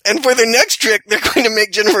 And for their next trick, they're going to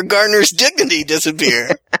make Jennifer Garner's dignity disappear.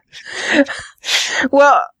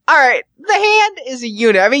 Well, alright, the Hand is a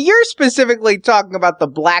unit. I mean, you're specifically talking about the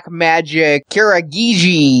black magic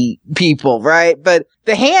Kirigiji people, right? But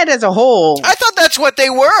the Hand as a whole... I thought that's what they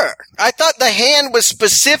were. I thought the Hand was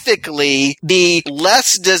specifically the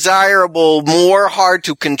less desirable, more hard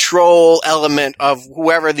to control element of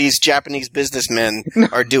whoever these Japanese businessmen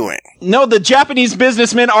are doing. No, the Japanese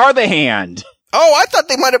businessmen are the Hand. Oh, I thought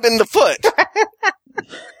they might have been the Foot.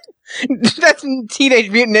 That's Teenage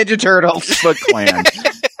Mutant Ninja Turtles. Foot Clan.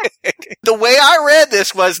 The way I read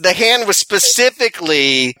this was the Hand was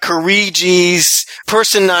specifically Kiriji's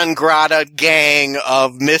person non grata gang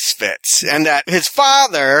of misfits, and that his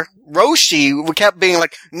father, Roshi, kept being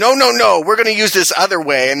like, no, we're going to use this other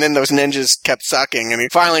way, and then those ninjas kept sucking, and he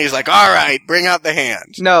finally is like, all right, bring out the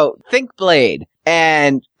Hand. No, think Blade.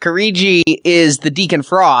 And Kirigi is the Deacon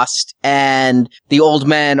Frost, and the old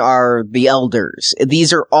men are the elders.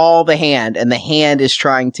 These are all the Hand, and the Hand is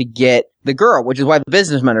trying to get the girl, which is why the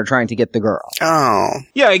businessmen are trying to get the girl. Oh.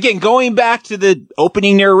 Yeah, again, going back to the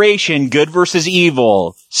opening narration, good versus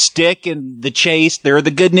evil. Stick and the Chase, they're the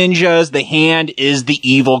good ninjas. The Hand is the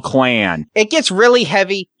evil clan. It gets really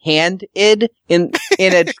heavy-handed in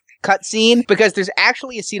a cutscene, because there's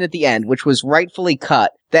actually a scene at the end, which was rightfully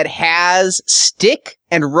cut, that has Stick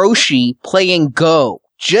and Roshi playing Go,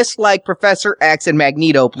 just like Professor X and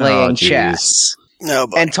Magneto playing chess.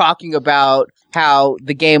 And talking about how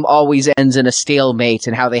the game always ends in a stalemate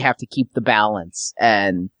and how they have to keep the balance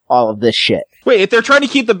and all of this shit. Wait, if they're trying to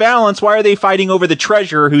keep the balance, why are they fighting over the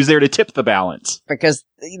treasurer who's there to tip the balance? Because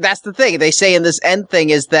that's the thing. They say in this end thing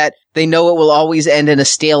is that they know it will always end in a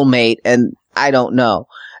stalemate, and I don't know.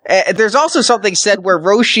 There's also something said where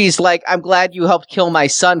Roshi's like, I'm glad you helped kill my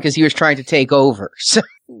son because he was trying to take over. So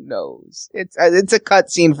who knows? It's a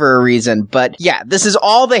cutscene for a reason. But yeah, this is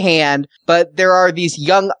all the hand, but there are these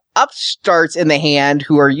young upstarts in the hand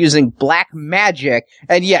who are using black magic.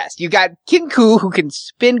 And yes, you got Kinku who can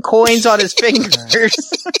spin coins on his fingers.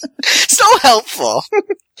 So helpful.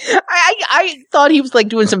 I thought he was like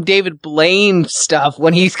doing some David Blaine stuff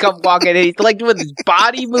when he's come walking in. He's like doing his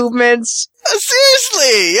body movements.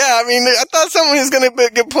 Seriously, yeah. I mean, I thought someone was going to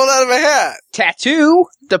get pulled out of a hat. Tattoo,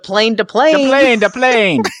 the plane. The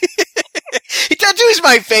plane. Tattoo is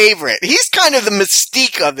my favorite. He's kind of the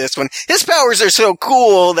mystique of this one. His powers are so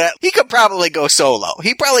cool that he could probably go solo.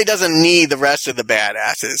 He probably doesn't need the rest of the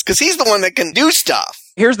badasses because he's the one that can do stuff.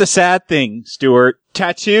 Here's the sad thing, Stuart.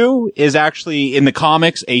 Tattoo is actually, in the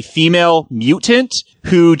comics, a female mutant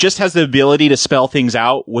who just has the ability to spell things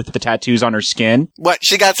out with the tattoos on her skin. What,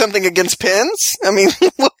 she got something against pins? I mean,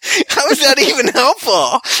 how is that even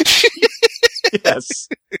helpful? Yes.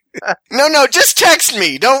 No, just text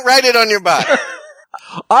me. Don't write it on your body.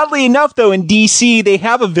 Oddly enough, though, in DC, they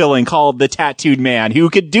have a villain called the Tattooed Man who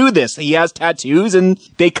could do this. He has tattoos and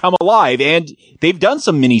they come alive, and they've done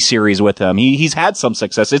some miniseries with him. He's had some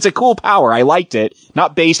success. It's a cool power. I liked it.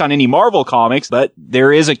 Not based on any Marvel comics, but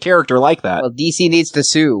there is a character like that. Well, DC needs to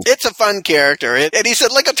sue. It's a fun character. And he's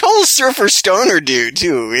like a total surfer stoner dude,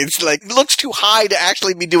 too. It's like, looks too high to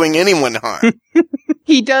actually be doing anyone harm.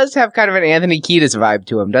 He does have kind of an Anthony Kiedis vibe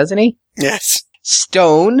to him, doesn't he? Yes.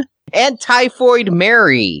 Stone and Typhoid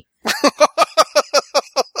Mary.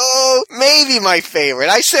 Oh, maybe my favorite.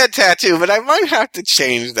 I said Tattoo, but I might have to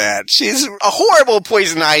change that. She's a horrible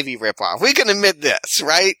Poison Ivy ripoff. We can admit this,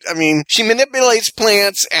 right? I mean, she manipulates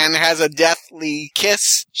plants and has a deathly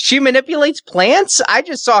kiss. She manipulates plants? I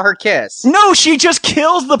just saw her kiss. No, she just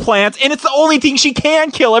kills the plants, and it's the only thing she can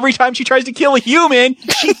kill. Every time she tries to kill a human,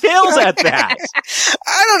 she fails at that.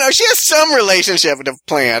 I don't know. She has some relationship with the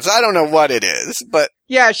plants. I don't know what it is, but...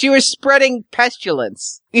 Yeah, she was spreading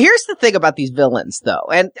pestilence. Here's the thing about these villains, though,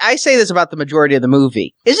 and I say this about the majority of the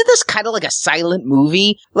movie. Isn't this kind of like a silent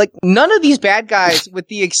movie? Like, none of these bad guys, with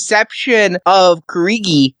the exception of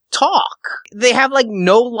Kurigi, talk. They have, like,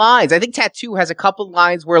 no lines. I think Tattoo has a couple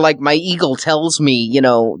lines where, like, my eagle tells me, you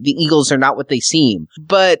know, the eagles are not what they seem.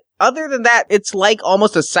 But other than that, it's like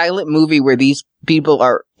almost a silent movie where these people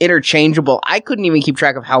are interchangeable. I couldn't even keep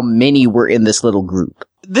track of how many were in this little group.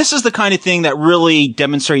 This is the kind of thing that really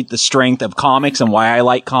demonstrates the strength of comics and why I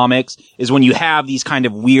like comics, is when you have these kind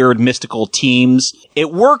of weird mystical teams.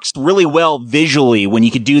 It works really well visually when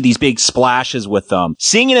you could do these big splashes with them.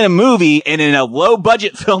 Seeing it in a movie and in a low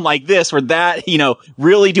budget film like this, where that, you know,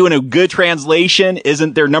 really doing a good translation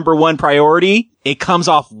isn't their number one priority, it comes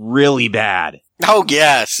off really bad. Oh,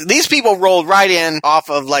 yes. These people rolled right in off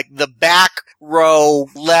of, like, the back row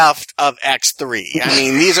left of X3. I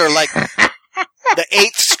mean, these are like... the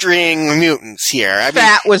 8th string mutants here. I mean,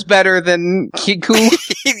 Fat was better than Kiku.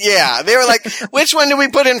 Yeah, they were like, which one do we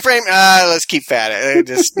put in frame? Let's keep Fat.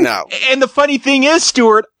 Just, no. And the funny thing is,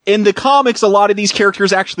 Stuart, in the comics, a lot of these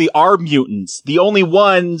characters actually are mutants. The only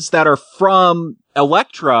ones that are from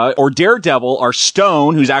Elektra or Daredevil are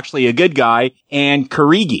Stone, who's actually a good guy, and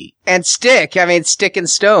Kurigi. And Stick. I mean, Stick and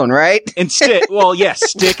Stone, right? And Stick. Well, yes,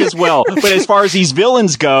 Stick as well. But as far as these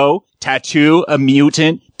villains go, Tattoo, a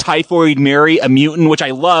mutant. Typhoid Mary, a mutant, which I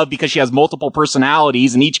love because she has multiple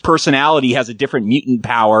personalities, and each personality has a different mutant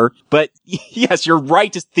power. But yes, you're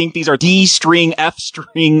right to think these are D-string,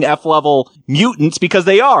 F-string, F-level mutants, because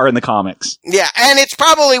they are in the comics. Yeah, and it's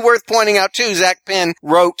probably worth pointing out, too, Zach Penn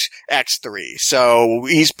wrote X3, so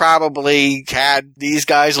he's probably had these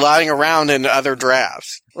guys lying around in other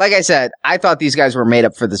drafts. Like I said, I thought these guys were made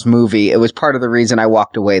up for this movie. It was part of the reason I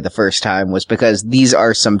walked away the first time, was because these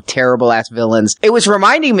are some terrible-ass villains. It was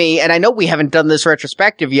reminding me, and I know we haven't done this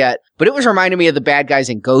retrospective yet, but it was reminding me of the bad guys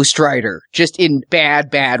in Ghost Rider, just in bad,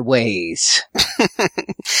 bad ways.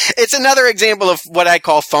 It's another example of what I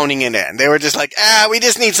call phoning it in. They were just like, we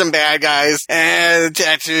just need some bad guys, and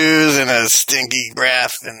tattoos, and a stinky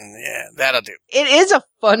breath, and yeah, that'll do. It is a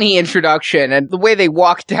funny introduction, and the way they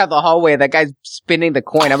walk down the hallway, that guy's spinning the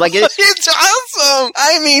coin. I'm like, it's awesome!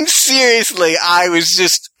 I mean, seriously, I was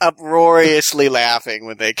just uproariously laughing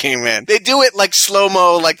when they came in. They do it like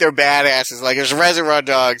slow-mo, like they're badasses, like there's Reservoir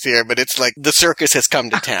Dogs here, but it's like the circus has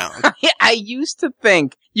come to town. I used to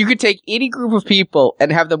think you could take any group of people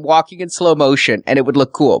and have them walking in slow motion and it would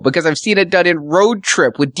look cool, because I've seen it done in Road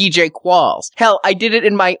Trip with DJ Qualls. Hell, I did it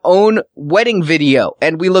in my own wedding video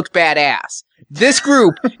and we looked badass. This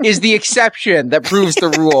group is the exception that proves the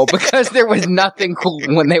rule because there was nothing cool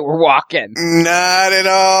when they were walking. Not at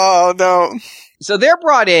all, no. So they're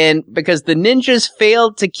brought in because the ninjas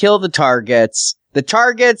failed to kill the targets. The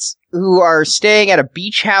targets, who are staying at a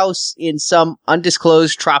beach house in some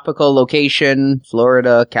undisclosed tropical location,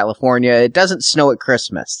 Florida, California. It doesn't snow at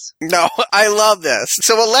Christmas. No, I love this.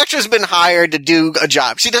 So Elektra's been hired to do a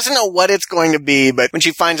job. She doesn't know what it's going to be, but when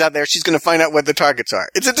she finds out there, she's going to find out what the targets are.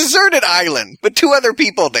 It's a deserted island with 2 other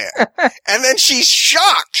people there. And then she's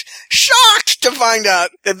shocked to find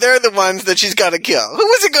out that they're the ones that she's got to kill. Who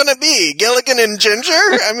is it going to be? Gilligan and Ginger?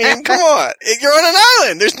 I mean, come on. You're on an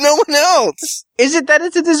island. There's no one else. Is it that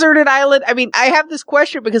it's a deserted island? I mean, I have this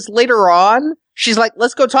question because later on, she's like,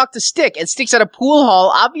 let's go talk to Stick. And Stick's at a pool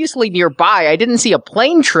hall, obviously nearby. I didn't see a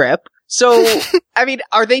plane trip. So, I mean,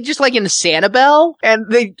 are they just like in Sanibel? And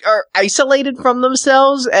they are isolated from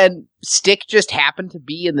themselves and Stick just happened to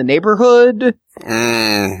be in the neighborhood?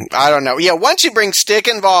 I don't know. Yeah, once you bring Stick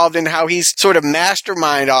involved in how he's sort of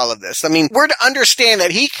mastermind all of this, I mean, we're to understand that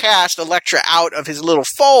he cast Elektra out of his little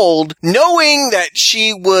fold, knowing that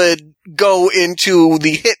she would go into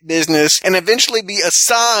the hit business and eventually be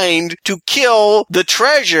assigned to kill the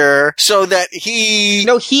treasure so that he...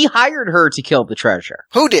 No, he hired her to kill the treasure.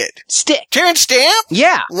 Who did? Stick. Terrence Stamp?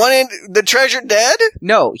 Yeah. Wanted the treasure dead?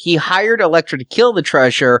 No, he hired Elektra to kill the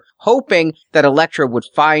treasure, hoping that Elektra would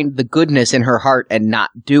find the goodness in her heart and not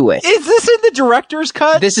do it. Is this in the director's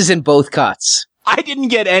cut? This is in both cuts. I didn't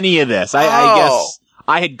get any of this. I guess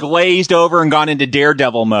I had glazed over and gone into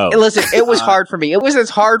Daredevil mode. Listen, it was hard for me. It was as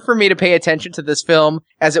hard for me to pay attention to this film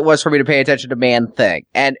as it was for me to pay attention to Man-Thing.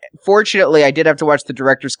 And fortunately, I did have to watch the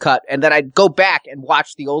director's cut, and then I'd go back and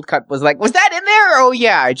watch the old cut. Was like, was that in there? Oh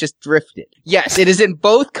yeah, I just drifted. Yes, it is in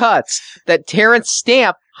both cuts that Terrence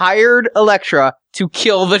Stamp hired Elektra to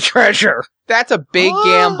kill the treasure. That's a big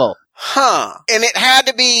gamble. Huh. And it had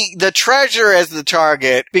to be the treasure as the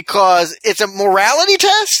target because it's a morality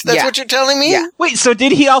test? That's what you're telling me? Yeah. Wait, so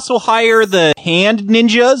did he also hire the hand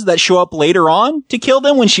ninjas that show up later on to kill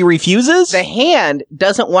them when she refuses? The hand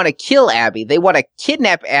doesn't want to kill Abby. They want to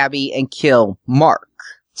kidnap Abby and kill Mark.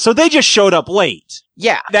 So they just showed up late.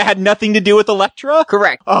 Yeah. That had nothing to do with Elektra?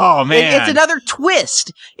 Correct. Oh, man. It's another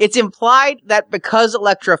twist. It's implied that because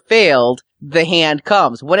Elektra failed, the hand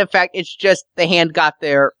comes, when in fact it's just the hand got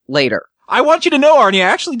there later. I want you to know, Arnie, I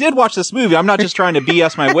actually did watch this movie. I'm not just trying to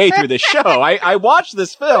BS my way through this show. I watched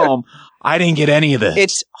this film. I didn't get any of this.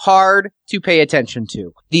 It's hard to pay attention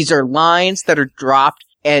to. These are lines that are dropped,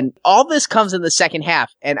 and all this comes in the second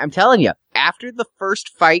half. And I'm telling you, after the first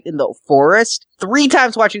fight in the forest, 3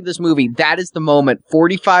 times watching this movie, that is the moment,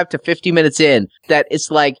 45 to 50 minutes in, that it's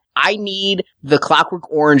like, I need the Clockwork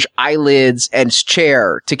Orange eyelids and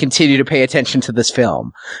chair to continue to pay attention to this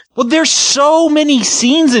film. Well, there's so many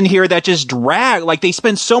scenes in here that just drag. Like, they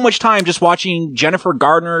spend so much time just watching Jennifer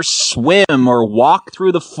Gardner swim or walk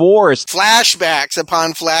through the forest. Flashbacks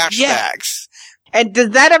upon flashbacks. Yeah. And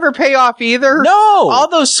did that ever pay off either? No! All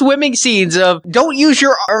those swimming scenes of, don't use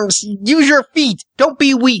your arms, use your feet, don't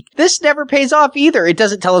be weak. This never pays off either. It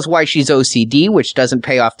doesn't tell us why she's OCD, which doesn't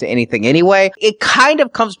pay off to anything anyway. It kind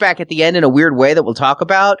of comes back at the end in a weird way that we'll talk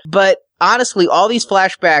about, but honestly, all these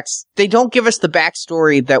flashbacks, they don't give us the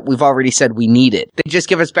backstory that we've already said we needed. They just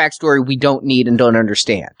give us backstory we don't need and don't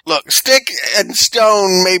understand. Look, stick and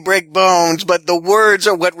stone may break bones, but the words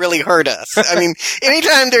are what really hurt us. I mean,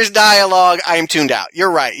 anytime there's dialogue, I'm tuned out.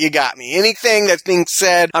 You're right. You got me. Anything that's being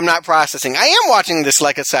said, I'm not processing. I am watching this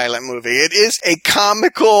like a silent movie. It is a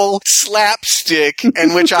comical slapstick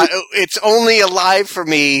in which it's only alive for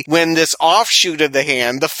me when this offshoot of the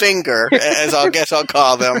hand, the finger, as I guess I'll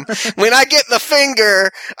call them, when I get the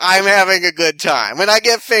finger, I'm having a good time. When I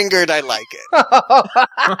get fingered, I like it.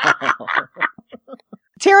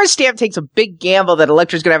 Terrence Stamp takes a big gamble that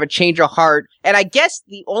Elektra's gonna have a change of heart, and I guess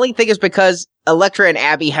the only thing is because Elektra and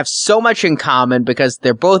Abby have so much in common because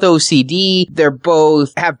they're both OCD, they're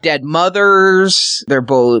both have dead mothers, they're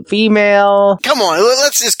both female. Come on,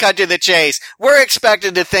 let's just cut to the chase. We're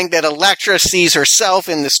expected to think that Elektra sees herself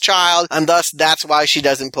in this child, and thus that's why she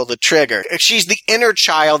doesn't pull the trigger. She's the inner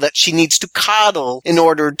child that she needs to coddle in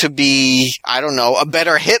order to be, I don't know, a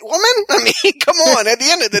better hit woman? I mean, come on, at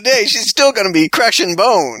the end of the day, she's still gonna be crushing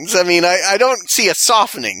bones. I mean, I don't see a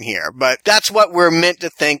softening here, but that's what we're meant to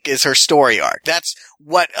think is her story arc. arc. That's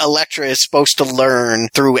what Elektra is supposed to learn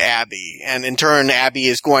through Abby. And in turn, Abby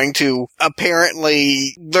is going to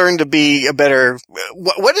apparently learn to be a better...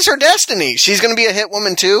 What is her destiny? She's going to be a hit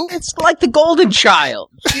woman too? It's like the golden child.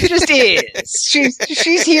 She just is.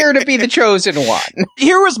 She's here to be the chosen one.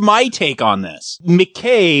 Here was my take on this.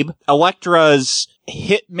 McCabe, Elektra's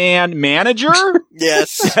hitman manager?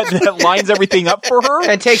 Yes. that lines everything up for her?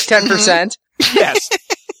 And takes 10%. Yes.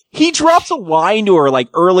 He drops a line to her, like,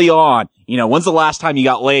 early on. You know, when's the last time you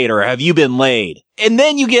got laid, or have you been laid? And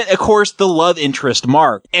then you get, of course, the love interest,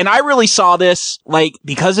 Mark. And I really saw this, like,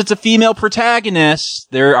 because it's a female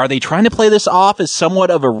protagonist, are they trying to play this off as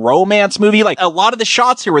somewhat of a romance movie? Like, a lot of the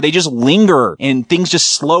shots here where they just linger and things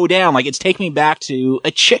just slow down. Like, it's taking me back to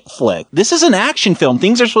a chick flick. This is an action film.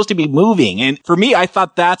 Things are supposed to be moving. And for me, I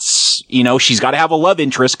thought that's, you know, she's got to have a love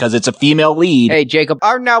interest because it's a female lead. Hey, Jacob,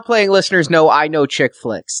 our Now Playing listeners know I know chick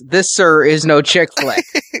flicks. This, sir, is no chick flick.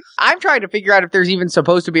 I'm trying to figure out if there's even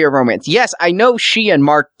supposed to be a romance. Yes, I know she and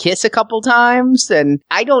Mark kiss a couple times, and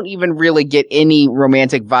I don't even really get any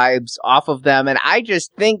romantic vibes off of them, and I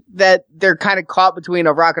just think that they're kind of caught between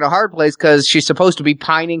a rock and a hard place because she's supposed to be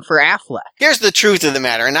pining for Affleck. Here's the truth of the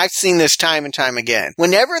matter, and I've seen this time and time again.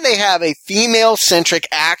 Whenever they have a female-centric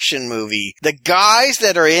action movie, the guys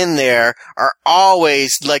that are in there are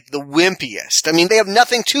always like the wimpiest. I mean, they have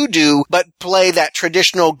nothing to do but play that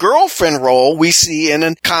traditional girlfriend role we see in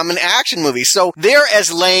a common action movie. So they're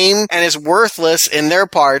as lame and as worthless in their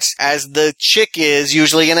parts as the chick is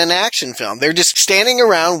usually in an action film. They're just standing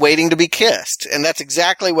around waiting to be kissed. And that's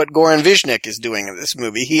exactly what Goran Visnjic is doing in this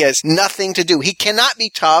movie. He has nothing to do. He cannot be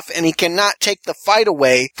tough and he cannot take the fight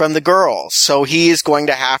away from the girls. So he is going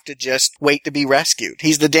to have to just wait to be rescued.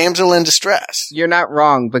 He's the damsel in distress. You're not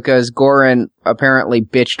wrong, because Goran apparently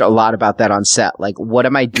bitched a lot about that on set. Like, what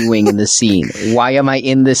am I doing in this scene? Why am I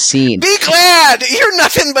in this scene? Be glad! You're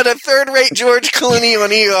nothing but a third-rate George Clooney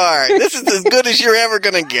on ER. This is as good as you're ever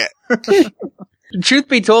gonna get. Truth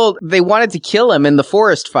be told, they wanted to kill him in the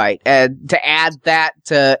forest fight, and to add that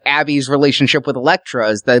to Abby's relationship with Elektra,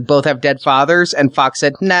 is that both have dead fathers, and Fox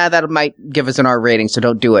said, nah, that might give us an R rating, so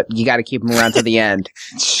don't do it. You gotta keep him around to the end.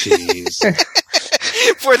 Jeez.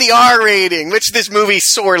 For the R rating, which this movie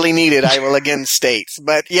sorely needed, I will again state.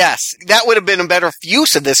 But yes, that would have been a better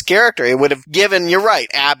use of this character. It would have given, you're right,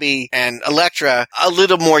 Abby and Elektra a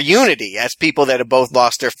little more unity as people that have both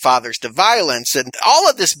lost their fathers to violence. And all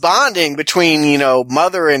of this bonding between, you know,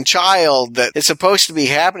 mother and child that is supposed to be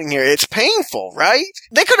happening here, it's painful, right?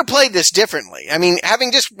 They could have played this differently. I mean,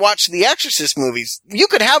 having just watched the Exorcist movies, you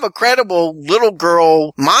could have a credible little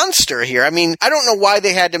girl monster here. I mean, I don't know why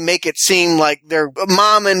they had to make it seem like they're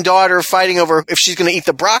mom and daughter fighting over if she's going to eat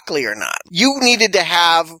the broccoli or not. You needed to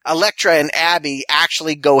have Elektra and Abby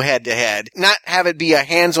actually go head to head, not have it be a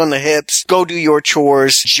hands on the hips, go do your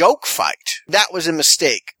chores joke fight. That was a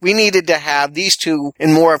mistake. We needed to have these two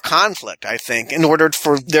in more of conflict, I think, in order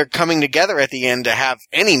for their coming together at the end to have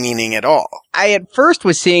any meaning at all. I at first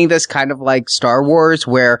was seeing this kind of like Star Wars,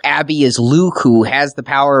 where Abby is Luke, who has the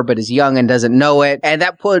power but is young and doesn't know it, and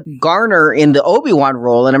that put Garner in the Obi-Wan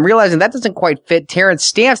role, and I'm realizing that doesn't quite fit Terrence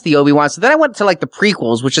Stamp's the Obi-Wan, so then I went to like the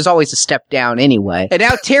prequels, which is always a step down anyway, and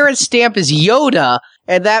now Terrence Stamp is Yoda,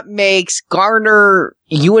 and that makes Garner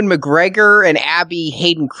Ewan McGregor and Abby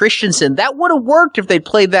Hayden Christensen. That would have worked if they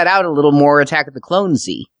played that out a little more Attack of the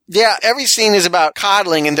Clones-y. Yeah, every scene is about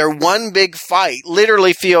coddling, and their one big fight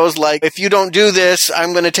literally feels like, if you don't do this,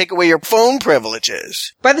 I'm going to take away your phone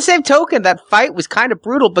privileges. By the same token, that fight was kind of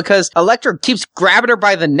brutal because Elektra keeps grabbing her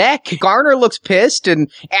by the neck. Garner looks pissed,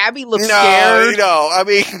 and Abby looks scared. No, I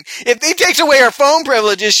mean, if he takes away her phone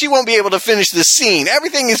privileges, she won't be able to finish the scene.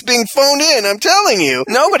 Everything is being phoned in, I'm telling you.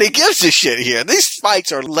 Nobody gives a shit here. These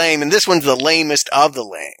fights are lame, and this one's the lamest of the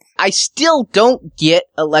lame. I still don't get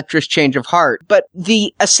Elektra's change of heart, but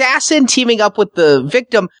the assassin teaming up with the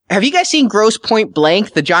victim, have you guys seen Grosse Point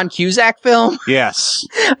Blank, the John Cusack film? Yes.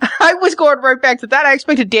 I was going right back to that. I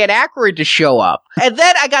expected Dan Aykroyd to show up. And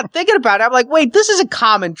then I got thinking about it. I'm like, wait, this is a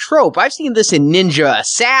common trope. I've seen this in Ninja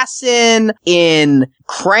Assassin, in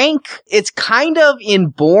Crank. It's kind of in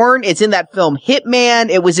Bourne. It's in that film Hitman.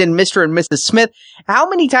 It was in Mr. and Mrs. Smith. How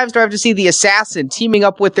many times do I have to see the assassin teaming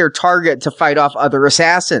up with their target to fight off other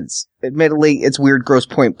assassins? Admittedly, it's weird. Grosse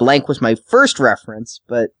Point Blank was my first reference,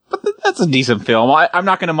 but that's a decent film. I'm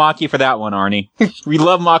not going to mock you for that one, Arnie. We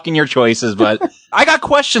love mocking your choices, but I got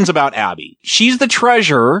questions about Abby. She's the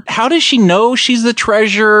treasurer. How does she know she's the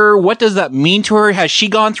treasurer? What does that mean to her? Has she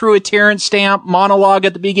gone through a Terrence Stamp monologue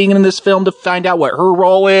at the beginning of this film to find out what her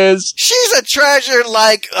role is? She's She's a treasure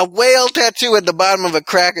like a whale tattoo at the bottom of a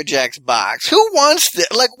Cracker Jacks box. Who wants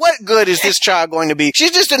this? Like, what good is this child going to be?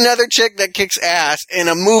 She's just another chick that kicks ass in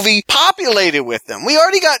a movie populated with them. We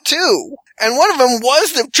already got two. And one of them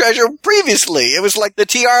was the treasure previously. It was like the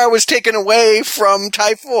tiara was taken away from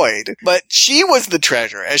Typhoid. But she was the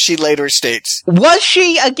treasure, as she later states. Was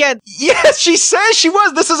she again? Yes, she says she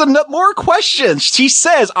was. This is more questions. She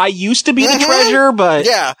says, I used to be the treasure, but...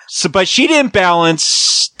 Yeah. But she didn't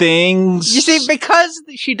balance things. You see, because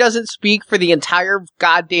she doesn't speak for the entire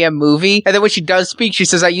goddamn movie, and then when she does speak, she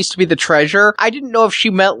says, I used to be the treasure. I didn't know if she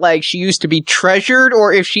meant like she used to be treasured,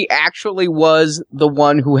 or if she actually was the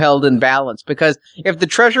one who held in balance. Because if the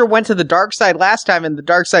treasure went to the dark side last time and the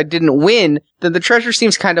dark side didn't win, then the treasure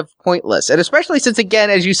seems kind of pointless. And especially since, again,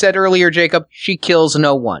 as you said earlier, Jacob, she kills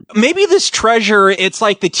no one. Maybe this treasure, it's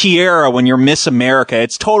like the tiara when you're Miss America.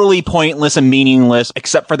 It's totally pointless and meaningless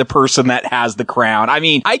except for the person that has the crown. I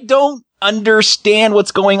mean, I don't understand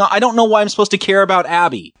what's going on. I don't know why I'm supposed to care about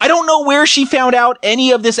Abby. I don't know where she found out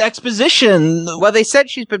any of this exposition. Well, they said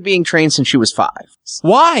she's been being trained since she was 5.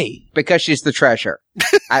 Why? Because she's the treasure.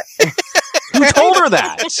 Who told her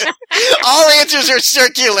that? All answers are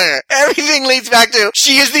circular. Everything leads back to,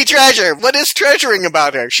 she is the treasure. What is treasuring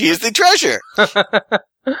about her? She is the treasure.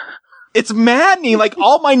 It's maddening. Like,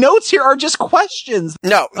 all my notes here are just questions.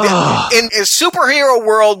 No. In a superhero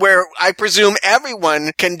world where I presume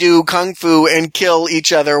everyone can do kung fu and kill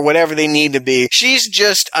each other, whatever they need to be, she's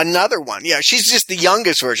just another one. Yeah, she's just the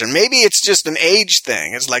youngest version. Maybe it's just an age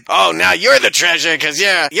thing. It's like, oh, now you're the treasure because,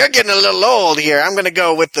 yeah, you're getting a little old here. I'm going to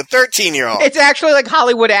go with the 13-year-old. It's actually like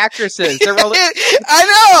Hollywood actresses. They're only- I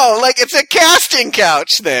know. Like, it's a casting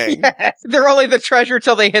couch thing. Yes. They're only the treasure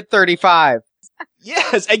till they hit 35.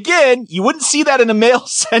 Yes, again, you wouldn't see that in a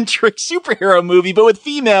male-centric superhero movie, but with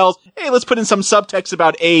females, hey, let's put in some subtext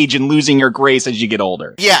about age and losing your grace as you get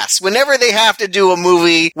older. Yes, whenever they have to do a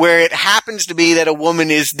movie where it happens to be that a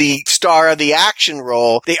woman is the star of the action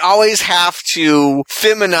role, they always have to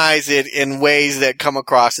feminize it in ways that come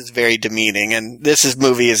across as very demeaning, and this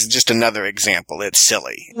movie is just another example. It's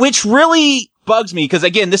silly. Which really bugs me, because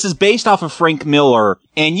again, this is based off of Frank Miller,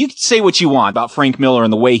 and you can say what you want about Frank Miller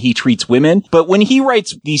and the way he treats women, but when he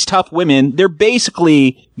writes these tough women, they're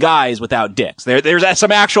basically guys without dicks. There's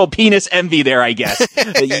some actual penis envy there, I guess.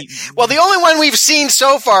 Well, the only one we've seen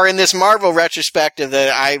so far in this Marvel retrospective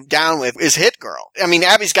that I'm down with is Hit Girl. I mean,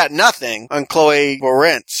 Abby's got nothing on Chloe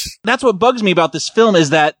Moretz. That's what bugs me about this film,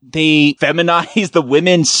 is that they feminize the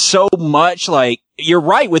women so much. Like, you're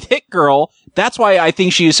right with Hit Girl. That's why I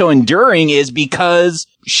think she is so enduring, is because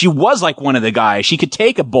she was like one of the guys. She could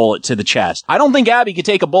take a bullet to the chest. I don't think Abby could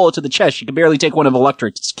take a bullet to the chest. She could barely take one of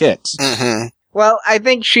Elektra's kicks. Mm-hmm. Well, I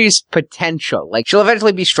think she's potential. Like, she'll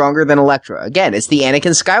eventually be stronger than Elektra. Again, it's the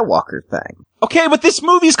Anakin Skywalker thing. Okay, but this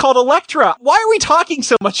movie's called Elektra. Why are we talking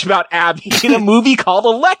so much about Abby in a movie called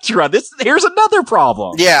Elektra? Here's another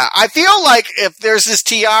problem. Yeah, I feel like if there's this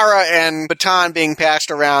tiara and baton being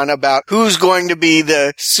passed around about who's going to be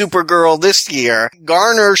the Supergirl this year,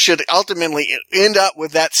 Garner should ultimately end up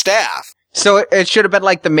with that staff. So it should have been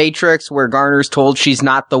like The Matrix, where Garner's told she's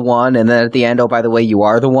not the one, and then at the end, oh, by the way, you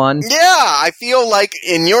are the one. Yeah, I feel like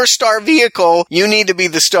in your star vehicle, you need to be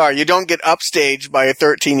the star. You don't get upstaged by a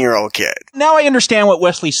 13-year-old kid. Now I understand what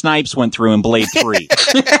Wesley Snipes went through in Blade 3.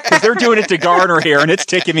 Because they're doing it to Garner here, and it's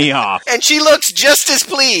ticking me off. And she looks just as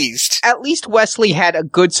pleased. At least Wesley had a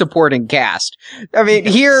good supporting cast. I mean,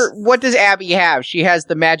 here, what does Abby have? She has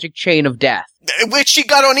the magic chain of death. Which she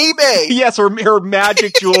got on eBay. Yes, her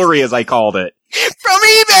magic jewelry, as I called it. From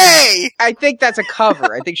eBay! I think that's a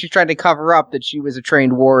cover. I think she's trying to cover up that she was a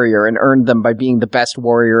trained warrior and earned them by being the best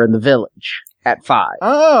warrior in the village at 5.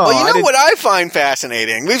 Oh. Well, you know what I find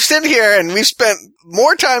fascinating? We've sit here and we've spent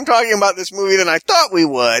more time talking about this movie than I thought we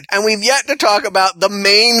would, and we've yet to talk about the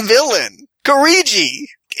main villain, Kirigi.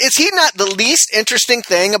 Is he not the least interesting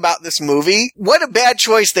thing about this movie? What a bad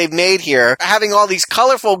choice they've made here, having all these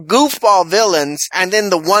colorful goofball villains, and then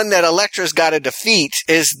the one that Elektra's got to defeat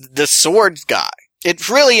is the swords guy. It's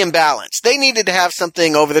really imbalanced. They needed to have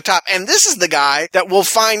something over the top, and this is the guy that we'll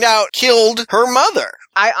find out killed her mother.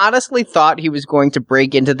 I honestly thought he was going to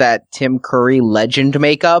break into that Tim Curry legend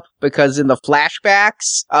makeup, because in the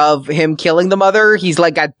flashbacks of him killing the mother, he's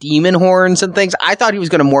like got demon horns and things. I thought he was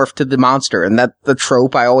going to morph to the monster, and that's the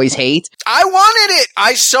trope I always hate. I wanted it!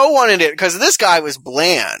 I so wanted it, because this guy was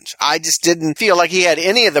bland. I just didn't feel like he had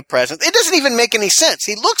any of the presence. It doesn't even make any sense.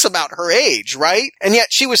 He looks about her age, right? And yet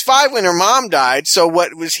she was 5 when her mom died, so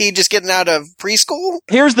what, was he just getting out of preschool?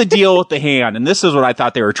 Here's the deal with the hand, and this is what I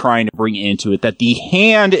thought they were trying to bring into it, that the hand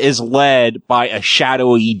is led by a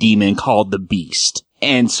shadowy demon called the Beast.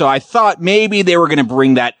 And so I thought maybe they were going to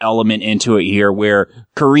bring that element into it here where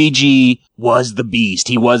Kirigi was the beast.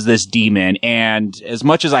 He was this demon. And as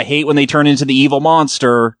much as I hate when they turn into the evil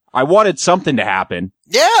monster, I wanted something to happen.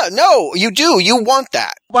 Yeah, no, you do. You want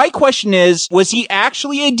that. My question is, was he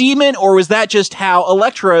actually a demon, or was that just how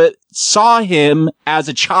Elektra saw him as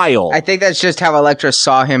a child? I think that's just how Elektra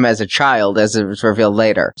saw him as a child, as it was revealed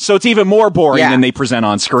later. So it's even more boring than they present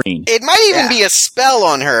on screen. It might even be a spell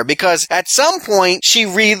on her, because at some point she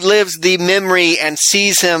relives the memory and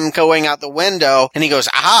sees him going out the window, and he goes,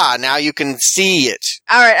 aha, now you can see it.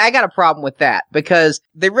 All right, I got a problem with that, because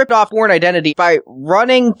they ripped off Bourne Identity by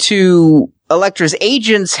running to Elektra's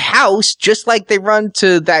agent's house, just like they run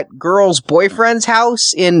to that girl's boyfriend's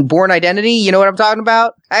house in Bourne Identity. You know what I'm talking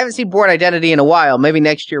about? I haven't seen Bourne Identity in a while, maybe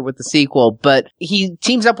next year with the sequel, but he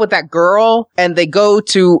teams up with that girl and they go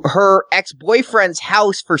to her ex-boyfriend's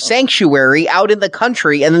house for sanctuary out in the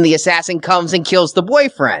country, and then the assassin comes and kills the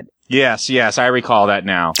boyfriend. Yes, I recall that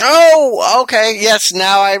now. Oh, okay. Yes,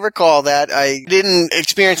 now I recall that. I didn't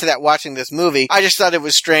experience that watching this movie. I just thought it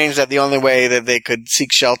was strange that the only way that they could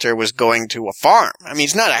seek shelter was going to a farm. I mean,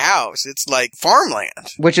 it's not a house. It's like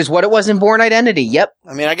farmland. Which is what it was in Bourne Identity, yep.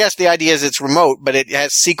 I mean, I guess the idea is it's remote, but it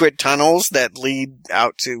has secret tunnels that lead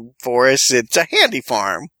out to forests. It's a handy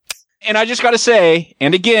farm. And I just gotta say,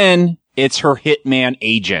 and again, it's her hitman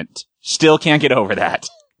agent. Still can't get over that.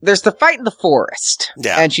 There's the fight in the forest.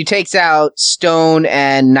 Yeah. And she takes out Stone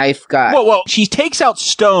and Knife Guy. Whoa. She takes out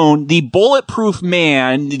Stone, the bulletproof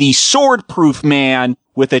man, the sword-proof man,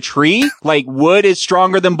 with a tree? Like, wood is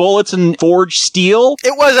stronger than bullets and forged steel?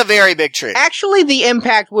 It was a very big tree. Actually, the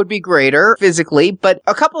impact would be greater physically, but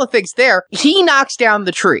a couple of things there. He knocks down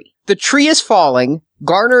the tree. The tree is falling.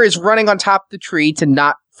 Garner is running on top of the tree to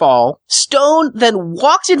not fall. Stone then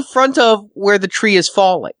walks in front of where the tree is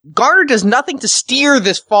falling. Garner does nothing to steer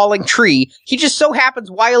this falling tree. He just so happens,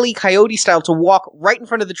 Wile E. Coyote style, to walk right in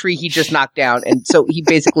front of the tree he just knocked down, and so he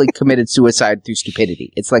basically committed suicide through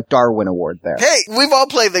stupidity. It's like Darwin Award there. Hey, we've all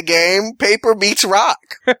played the game. Paper beats rock.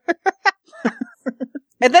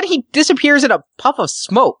 And then he disappears in a puff of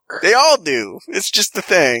smoke. They all do. It's just the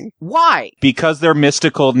thing. Why? Because they're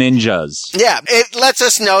mystical ninjas. Yeah, it lets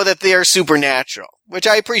us know that they are supernatural, which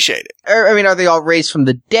I appreciate it. I mean, are they all raised from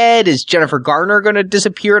the dead? Is Jennifer Garner going to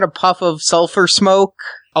disappear in a puff of sulfur smoke?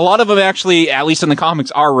 A lot of them actually, at least in the comics,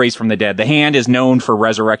 are raised from the dead. The Hand is known for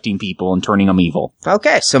resurrecting people and turning them evil.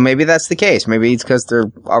 Okay, so maybe that's the case. Maybe it's because they're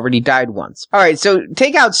already died once. Alright, so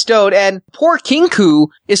take out Stone, and poor Kinku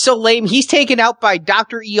is so lame, he's taken out by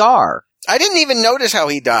Dr. ER. I didn't even notice how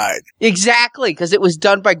he died. Exactly, because it was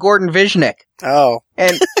done by Gordon Vishnick. Oh.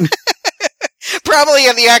 And probably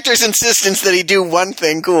at the actor's insistence that he do one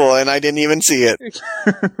thing cool, and I didn't even see it.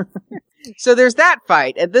 So there's that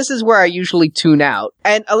fight, and this is where I usually tune out.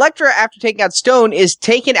 And Elektra, after taking out Stone, is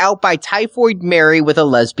taken out by Typhoid Mary with a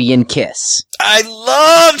lesbian kiss. I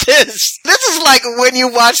love this. This is like when you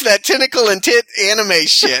watch that tentacle and tit anime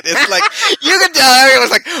shit. It's like, you can tell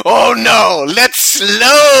everyone's like, oh no, let's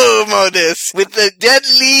slow-mo this with the dead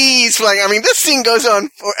leaves flying. I mean, this scene goes on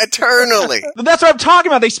for eternally. That's what I'm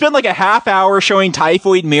talking about. They spend like a half hour showing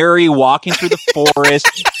Typhoid Mary walking through the forest.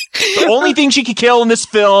 The only thing she could kill in this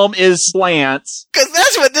film is plants. Because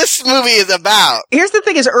that's what this movie is about. Here's the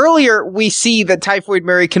thing is, earlier we see that Typhoid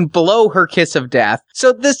Mary can blow her kiss of death.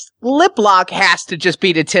 So this lip lock has to just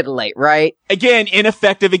be to titillate, right? Again,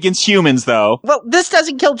 ineffective against humans, though. Well, this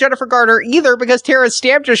doesn't kill Jennifer Garner either, because Tara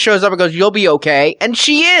Stamp just shows up and goes, you'll be okay. And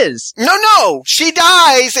she is. No. She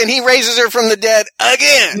dies and he raises her from the dead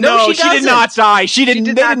again. No, she did not die. They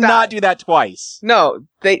did not do that twice. No,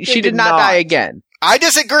 she did not die again. I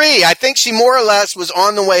disagree. I think she more or less was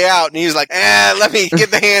on the way out, and he was like, let me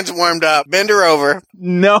get the hands warmed up. Bend her over.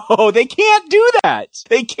 No, they can't do that.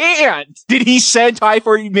 They can't. Did he send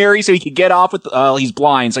Typhoid Mary so he could get off with, he's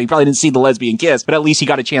blind, so he probably didn't see the lesbian kiss, but at least he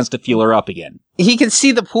got a chance to feel her up again. He can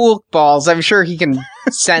see the pool balls. I'm sure he can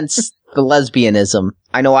sense the lesbianism.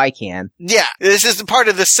 I know I can. Yeah, this is part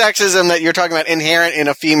of the sexism that you're talking about inherent in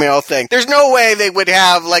a female thing. There's no way they would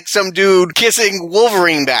have, like, some dude kissing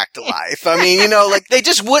Wolverine back to life. I mean, like, they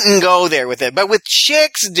just wouldn't go there with it. But with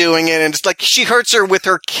chicks doing it, and it's like she hurts her with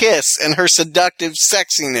her kiss and her seductive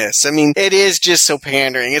sexiness. I mean, it is just so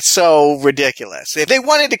pandering. It's so ridiculous. If they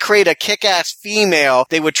wanted to create a kick-ass female,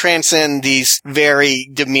 they would transcend these very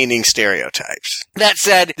demeaning stereotypes. That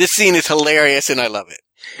said, this scene is hilarious and I love it.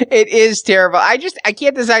 It is terrible. I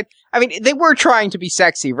can't decide. I mean, they were trying to be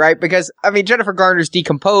sexy, right? Because, I mean, Jennifer Garner's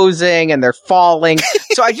decomposing and they're falling.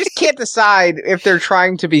 So I just can't decide if they're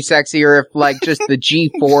trying to be sexy or if, like, just the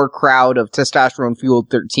G4 crowd of testosterone-fueled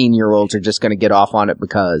 13-year-olds are just going to get off on it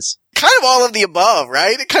because. Kind of all of the above,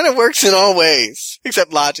 right? It kind of works in all ways,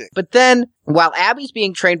 except logic. But then, while Abby's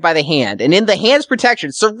being trained by the Hand, and in the Hand's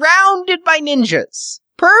protection, surrounded by ninjas,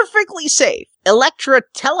 perfectly safe, Elektra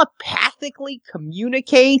telepathically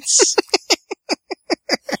communicates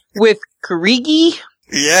with Kirigi.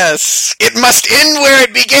 Yes. It must end where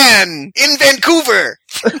it began. In Vancouver.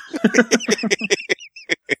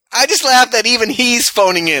 I just laugh that even he's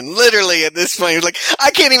phoning in, literally, at this point. He's like,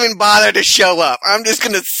 I can't even bother to show up. I'm just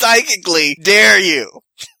going to psychically dare you.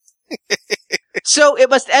 So it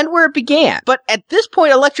must end where it began. But at this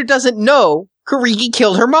point, Elektra doesn't know Kirigi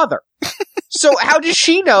killed her mother. So how does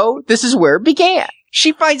she know this is where it began?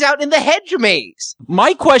 She finds out in the hedge maze.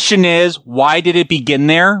 My question is, why did it begin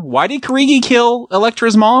there? Why did Kirigi kill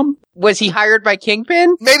Elektra's mom? Was he hired by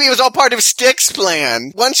Kingpin? Maybe it was all part of Stick's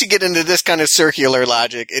plan. Once you get into this kind of circular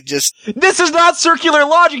logic, it just... This is not circular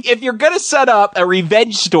logic. If you're gonna set up a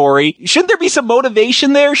revenge story, shouldn't there be some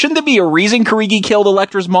motivation there? Shouldn't there be a reason Kirigi killed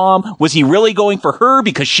Elektra's mom? Was he really going for her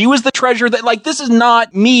because she was the treasure that, like, this is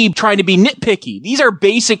not me trying to be nitpicky. These are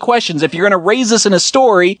basic questions. If you're gonna raise this in a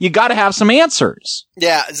story, you gotta have some answers.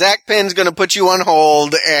 Yeah, Zach Penn's gonna put you on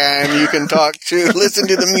hold and you can listen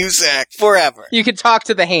to the music forever. You can talk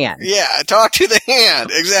to the Hand. Yeah, talk to the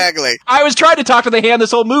Hand. Exactly. I was trying to talk to the Hand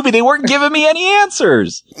this whole movie. They weren't giving me any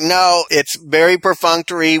answers. No, it's very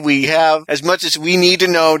perfunctory. We have as much as we need to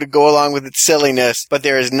know to go along with its silliness, but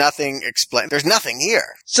there is nothing explained. There's nothing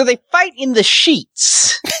here. So they fight in the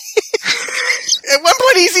sheets. At one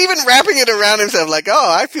point, he's even wrapping it around himself like,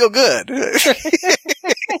 oh, I feel good.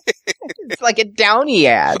 It's like a Downy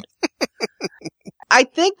ad. I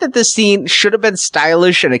think that this scene should have been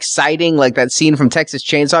stylish and exciting, like that scene from Texas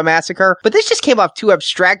Chainsaw Massacre, but this just came off too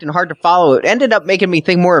abstract and hard to follow. It ended up making me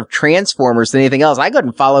think more of Transformers than anything else. I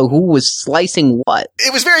couldn't follow who was slicing what.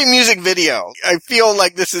 It was very music video. I feel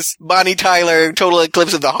like this is Bonnie Tyler, Total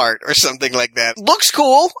Eclipse of the Heart, or something like that. Looks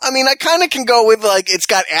cool. I mean, I kind of can go with, like, it's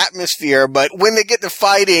got atmosphere, but when they get to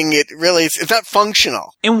fighting, it's not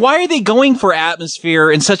functional. And why are they going for atmosphere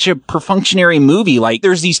in such a perfunctory movie? Like,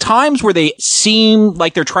 there's these times where they seem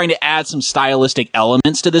like they're trying to add some stylistic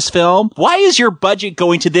elements to this film. Why is your budget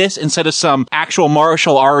going to this instead of some actual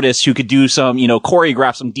martial artists who could do some,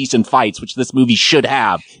 choreograph some decent fights, which this movie should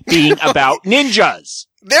have, being about ninjas?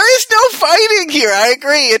 There is no fighting here. I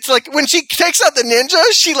agree. It's like when she takes out the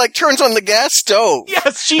ninjas, she like turns on the gas stove.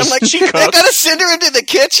 Yes, I'm like, she they cooks. gotta send her into the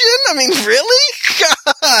kitchen? I mean, really?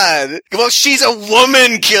 God. Well, she's a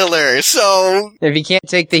woman killer, so. If you can't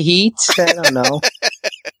take the heat, I don't know.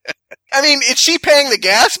 I mean, is she paying the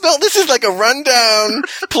gas bill? This is like a rundown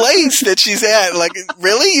place that she's at. Like,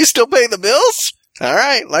 really? You still pay the bills? All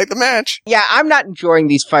right, light the match. Yeah, I'm not enjoying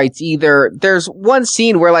these fights either. There's one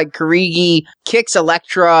scene where, like, Kirigi kicks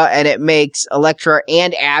Elektra, and it makes Elektra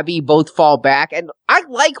and Abby both fall back. And I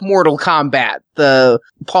like Mortal Kombat, the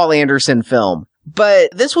Paul Anderson film.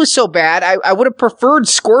 But this was so bad, I would have preferred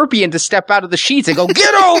Scorpion to step out of the sheets and go,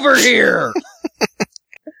 get over here!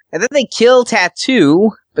 And then they kill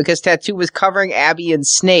Tattoo, because Tattoo was covering Abby in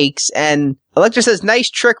snakes, and Elektra says, nice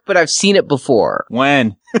trick, but I've seen it before.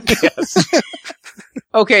 When? Yes.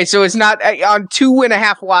 Okay, so it's not on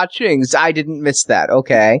 2.5 watchings. I didn't miss that.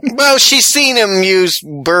 Okay. Well, she's seen him use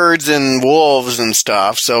birds and wolves and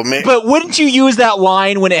stuff, so maybe. But wouldn't you use that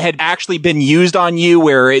line when it had actually been used on you,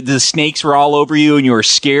 where the snakes were all over you and you were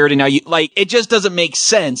scared, and now it just doesn't make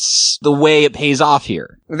sense the way it pays off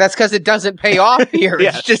here. That's because it doesn't pay off here.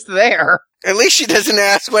 Yes. It's just there. At least she doesn't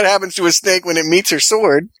ask what happens to a snake when it meets her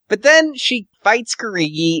sword. But then she fights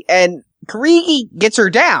Kirigi, and Kirigi gets her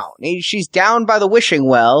down. She's down by the wishing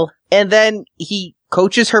well, and then he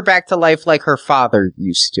coaches her back to life like her father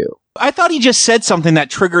used to. I thought he just said something that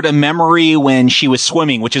triggered a memory when she was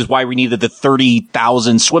swimming, which is why we needed the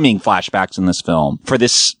 30,000 swimming flashbacks in this film. For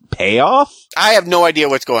this payoff? I have no idea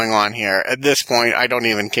what's going on here. At this point, I don't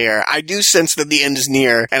even care. I do sense that the end is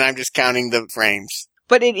near, and I'm just counting the frames.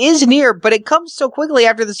 But it is near, but it comes so quickly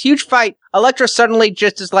after this huge fight. Elektra suddenly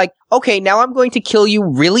just is like, okay, now I'm going to kill you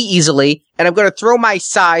really easily, and I'm going to throw my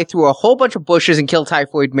sai through a whole bunch of bushes and kill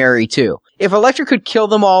Typhoid Mary too. If Elektra could kill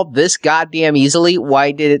them all this goddamn easily,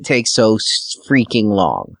 why did it take so freaking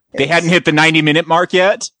long? They hadn't hit the 90-minute mark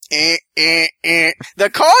yet? The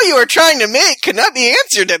call you are trying to make cannot be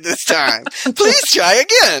answered at this time. Please try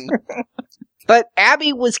again. But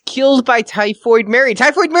Abby was killed by Typhoid Mary.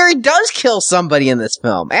 Typhoid Mary does kill somebody in this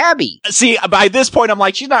film. Abby. See, by this point, I'm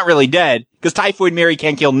like, she's not really dead, because Typhoid Mary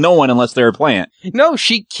can't kill no one unless they're a plant. No,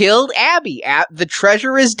 she killed Abby. The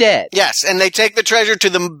treasure is dead. Yes, and they take the treasure to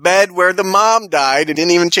the bed where the mom died and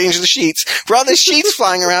didn't even change the sheets. For all the sheets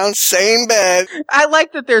flying around, same bed. I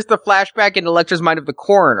like that there's the flashback in Elektra's mind of the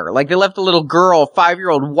coroner. Like, they left a little girl,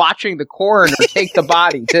 5-year-old, watching the coroner take the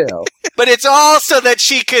body, too. But it's all so that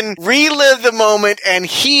she can relive the moment and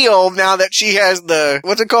heal now that she has the,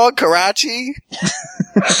 what's it called? Karachi?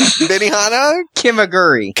 Benihana?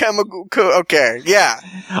 Kimaguri. Okay, yeah.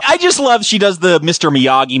 I just love she does the Mr.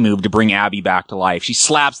 Miyagi move to bring Abby back to life. She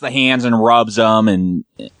slaps the hands and rubs them and...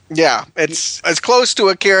 Yeah, it's as close to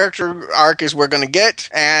a character arc as we're going to get,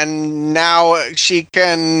 and now she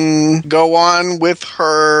can go on with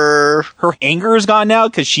her... Her anger is gone now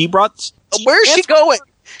because she brought... Where's she going?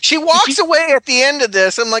 She walks away at the end of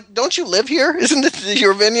this. I'm like, don't you live here? Isn't this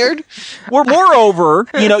your vineyard? Well, moreover,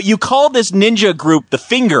 you call this ninja group the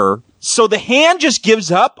Finger, so the hand just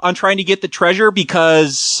gives up on trying to get the treasure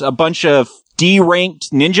because a bunch of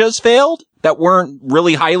D-ranked ninjas failed that weren't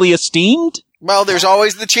really highly esteemed? Well, there's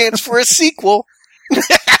always the chance for a sequel.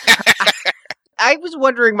 I was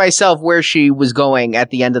wondering myself where she was going at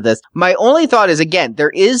the end of this. My only thought is, again, there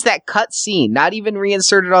is that cut scene, not even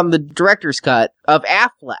reinserted on the director's cut, of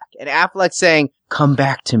Affleck. And Affleck saying, "Come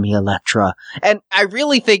back to me, Elektra." And I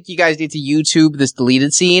really think you guys need to YouTube this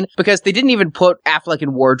deleted scene, because they didn't even put Affleck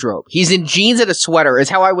in wardrobe. He's in jeans and a sweater, is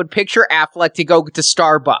how I would picture Affleck to go to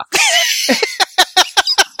Starbucks.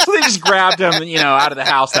 So they just grabbed him, out of the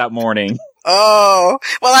house that morning. Oh,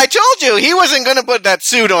 well, I told you he wasn't going to put that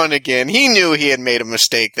suit on again. He knew he had made a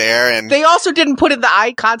mistake there, and they also didn't put in the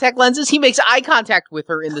eye contact lenses. He makes eye contact with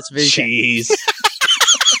her in this vision. Jeez.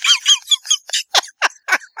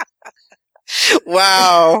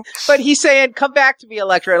 Wow. But he's saying, "Come back to me,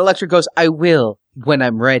 Elektra." And Elektra goes, "I will when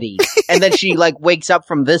I'm ready." And then she wakes up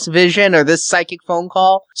from this vision or this psychic phone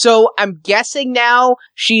call. So I'm guessing now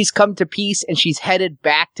she's come to peace and she's headed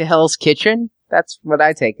back to Hell's Kitchen. That's what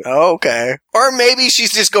I take it. Okay. Or maybe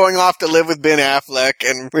she's just going off to live with Ben Affleck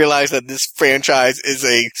and realize that this franchise is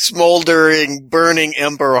a smoldering, burning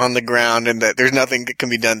ember on the ground and that there's nothing that can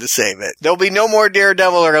be done to save it. There'll be no more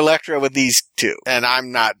Daredevil or Elektra with these two, and I'm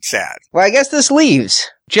not sad. Well, I guess this leaves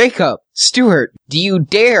Jacob, Stuart, do you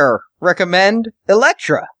dare recommend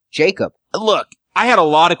Elektra? Jacob. Look, I had a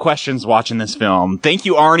lot of questions watching this film. Thank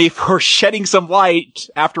you, Arnie, for shedding some light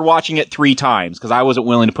after watching it 3 times, because I wasn't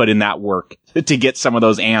willing to put in that work to get some of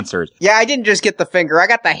those answers. Yeah, I didn't just get the finger. I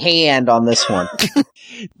got the hand on this one.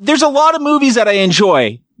 There's a lot of movies that I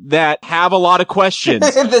enjoy that have a lot of questions.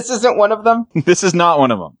 This isn't one of them? This is not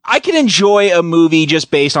one of them. I can enjoy a movie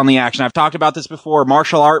just based on the action. I've talked about this before.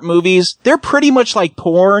 Martial art movies, they're pretty much like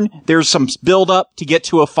porn. There's some build up to get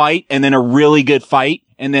to a fight and then a really good fight,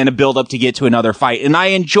 and then a build up to get to another fight. And I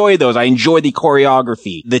enjoy those. I enjoy the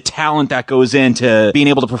choreography, the talent that goes into being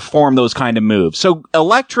able to perform those kind of moves. So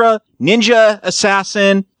Elektra, ninja,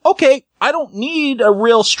 assassin, okay, I don't need a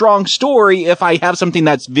real strong story if I have something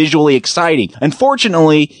that's visually exciting.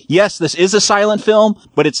 Unfortunately, yes, this is a silent film,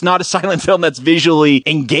 but it's not a silent film that's visually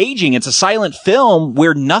engaging. It's a silent film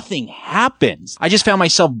where nothing happens. I just found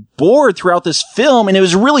myself bored throughout this film, and it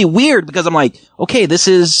was really weird because I'm like, okay, this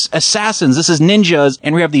is assassins, this is ninjas,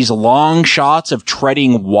 and we have these long shots of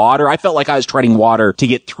treading water. I felt like I was treading water to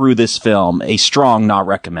get through this film. A strong not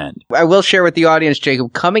recommend. I will share with the audience,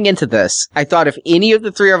 Jacob, coming into this, I thought if any of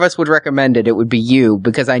the 3 of us would recommend it would be you,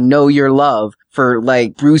 because I know your love for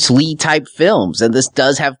Bruce Lee type films, and this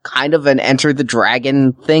does have kind of an Enter the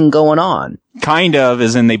Dragon thing going on. Kind of,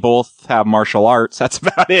 as in they both have martial arts. That's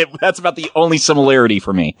about it. That's about the only similarity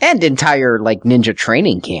for me. And entire ninja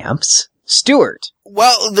training camps. Stuart.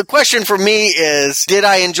 Well, the question for me is, did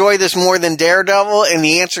I enjoy this more than Daredevil? And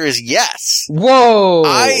the answer is yes. Whoa!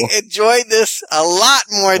 I enjoyed this a lot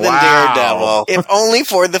more than Daredevil, if only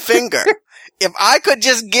for the finger. If I could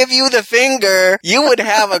just give you the finger, you would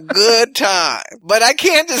have a good time. But I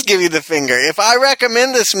can't just give you the finger. If I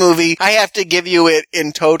recommend this movie, I have to give you it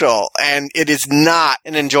in total. And it is not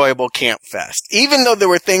an enjoyable camp fest. Even though there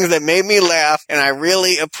were things that made me laugh and I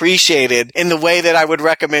really appreciated in the way that I would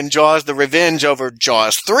recommend Jaws the Revenge over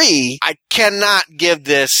Jaws 3, I cannot give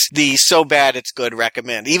this the so bad it's good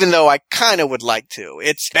recommend. Even though I kind of would like to.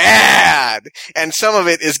 It's bad. And some of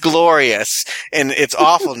it is glorious in its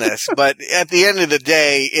awfulness. But at the end of the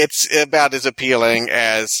day, it's about as appealing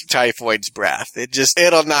as Typhoid's breath.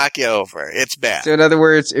 It'll knock you over. It's bad. So in other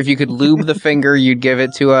words, if you could lube the finger, you'd give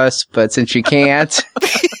it to us, but since you can't...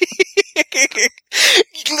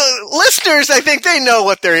 listeners, I think they know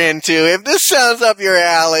what they're into. If this sounds up your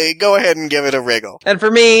alley, go ahead and give it a wriggle. And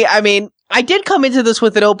for me, I mean, I did come into this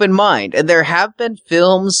with an open mind, and there have been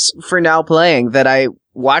films for Now Playing that I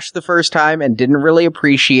watched the first time and didn't really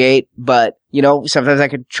appreciate, but, you know, sometimes I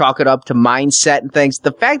could chalk it up to mindset and things.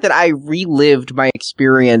 The fact that I relived my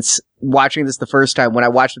experience watching this the first time when I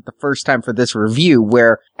watched it the first time for this review,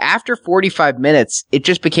 where after 45 minutes, it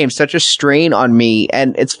just became such a strain on me.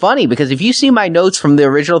 And it's funny because if you see my notes from the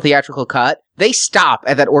original theatrical cut, they stop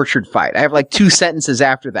at that orchard fight. I have like 2 sentences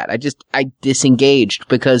after that. I disengaged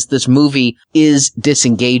because this movie is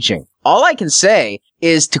disengaging. All I can say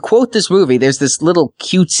is, to quote this movie, there's this little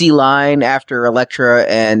cutesy line after Elektra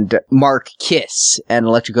and Mark kiss, and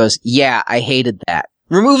Elektra goes, "Yeah, I hated that."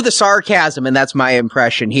 Remove the sarcasm, and that's my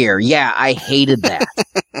impression here. Yeah, I hated that.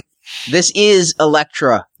 This is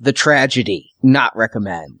Elektra, the tragedy. Not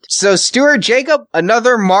recommend. So, Stuart, Jacob,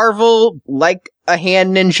 another Marvel, like a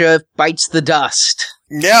hand ninja, bites the dust.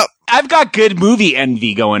 Yep. I've got good movie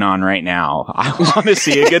envy going on right now. I want to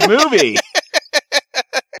see a good movie.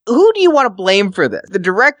 Who do you want to blame for this? The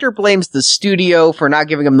director blames the studio for not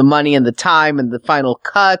giving him the money and the time and the final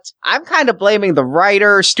cut. I'm kind of blaming the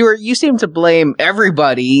writer. Stuart, you seem to blame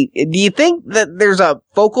everybody. Do you think that there's a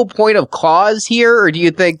focal point of cause here, or do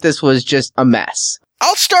you think this was just a mess?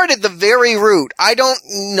 I'll start at the very root. I don't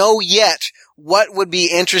know yet what would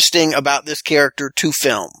be interesting about this character to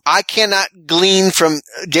film. I cannot glean from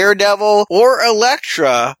Daredevil or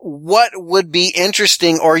Elektra what would be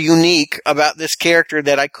interesting or unique about this character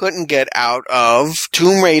that I couldn't get out of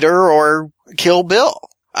Tomb Raider or Kill Bill.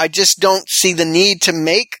 I just don't see the need to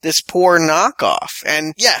make this poor knockoff.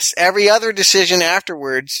 And yes, every other decision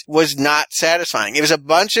afterwards was not satisfying. It was a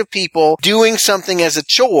bunch of people doing something as a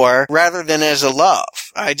chore rather than as a love.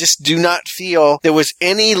 I just do not feel there was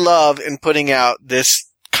any love in putting out this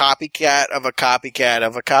copycat of a copycat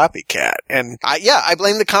of a copycat. And I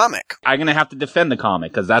blame the comic. I'm going to have to defend the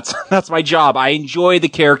comic because that's my job. I enjoy the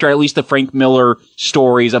character, at least the Frank Miller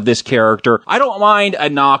stories of this character. I don't mind a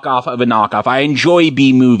knockoff of a knockoff. I enjoy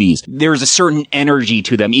B movies. There's a certain energy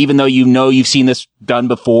to them, even though you've seen this done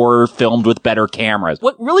before, filmed with better cameras.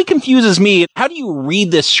 What really confuses me, how do you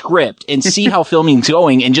read this script and see how filming's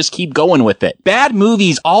going and just keep going with it? Bad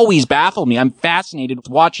movies always baffle me. I'm fascinated with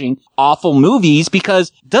watching awful movies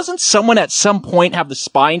because doesn't someone at some point have the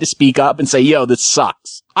spine to speak up and say, yo, this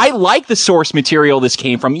sucks? I like the source material this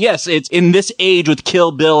came from. Yes, it's in this age with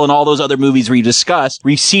Kill Bill and all those other movies we discussed.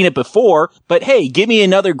 We've seen it before, but hey, give me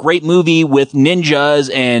another great movie with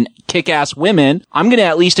ninjas and kick-ass women. I'm going to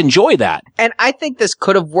at least enjoy that. And I think this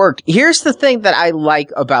could have worked. Here's the thing that I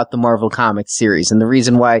like about the Marvel Comics series, and the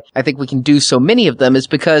reason why I think we can do so many of them is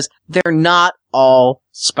because they're not all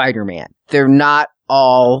Spider-Man. They're not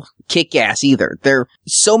all kick-ass either. There are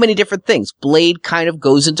so many different things. Blade kind of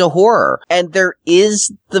goes into horror, and there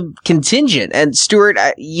is the contingent. And Stuart,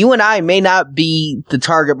 you and I may not be the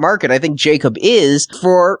target market. I think Jacob is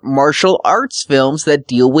for martial arts films that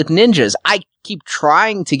deal with ninjas. I keep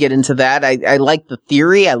trying to get into that. I like the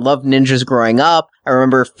theory. I loved ninjas growing up. I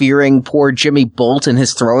remember fearing poor Jimmy Bolt and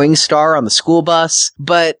his throwing star on the school bus,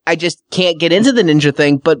 but I just can't get into the ninja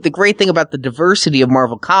thing. But the great thing about the diversity of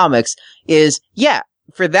Marvel Comics is, yeah,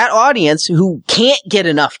 for that audience who can't get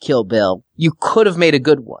enough Kill Bill, you could have made a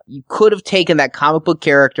good one. You could have taken that comic book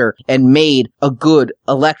character and made a good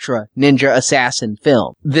Elektra ninja assassin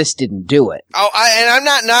film. This didn't do it. Oh, and I'm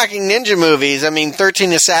not knocking ninja movies. I mean,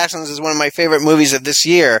 13 Assassins is one of my favorite movies of this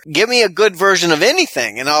year. Give me a good version of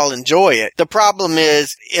anything and I'll enjoy it. The problem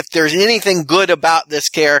is, if there's anything good about this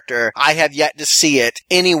character, I have yet to see it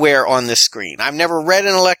anywhere on this screen. I've never read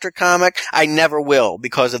an Elektra comic. I never will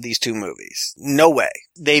because of these 2 movies. No way.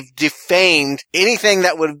 They've defamed anything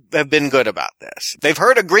that would have been good about this. They've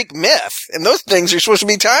heard a Greek myth, and those things are supposed to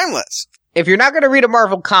be timeless. If you're not going to read a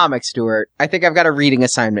Marvel comic, Stuart, I think I've got a reading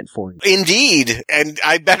assignment for you. Indeed. And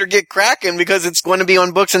I better get cracking because it's going to be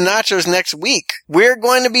on Books and Nachos next week. We're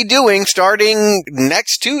going to be doing, starting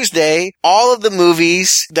next Tuesday, all of the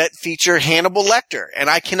movies that feature Hannibal Lecter. And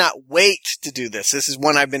I cannot wait to do this. This is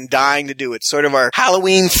one I've been dying to do. It's sort of our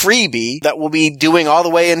Halloween freebie that we'll be doing all the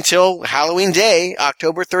way until Halloween Day,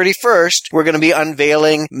 October 31st. We're going to be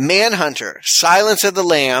unveiling Manhunter, Silence of the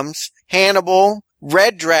Lambs, Hannibal,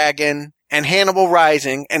 Red Dragon, and Hannibal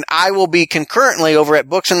Rising, and I will be concurrently over at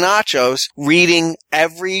Books and Nachos reading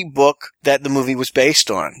every book that the movie was based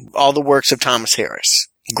on. All the works of Thomas Harris.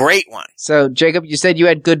 Great one. So, Jacob, you said you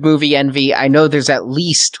had good movie envy. I know there's at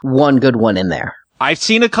least one good one in there. I've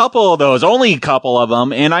seen a couple of those, only a couple of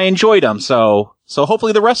them, and I enjoyed them, so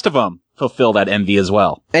hopefully the rest of them fulfill that envy as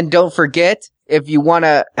well. And don't forget, if you want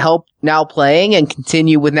to help Now Playing and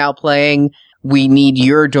continue with Now Playing We need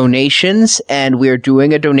your donations, and we're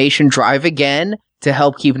doing a donation drive again to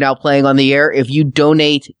help keep Now Playing on the air. If you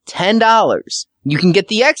donate $10, you can get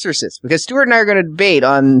The Exorcist, because Stuart and I are going to debate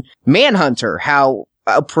on Manhunter how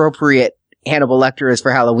appropriate Hannibal Lecter is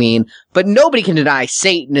for Halloween, but nobody can deny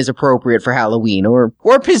Satan is appropriate for Halloween, or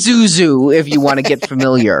Pazuzu if you want to get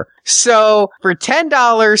familiar. So for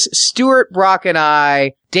 $10, Stuart, Brock, and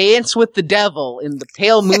I dance with the devil in the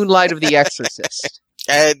pale moonlight of The Exorcist.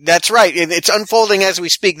 That's right. It's unfolding as we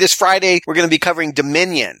speak. This Friday, we're going to be covering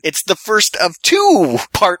Dominion. It's the first of 2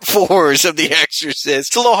 part 4s of The Exorcist.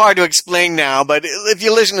 It's a little hard to explain now, but if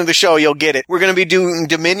you listen to the show, you'll get it. We're going to be doing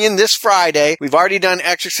Dominion this Friday. We've already done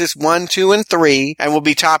Exorcist 1, 2, and 3, and we'll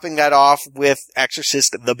be topping that off with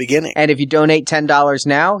Exorcist The Beginning. And if you donate $10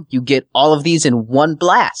 now, you get all of these in one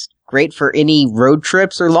blast. Great for any road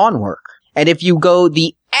trips or lawn work. And if you go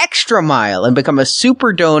the extra mile and become a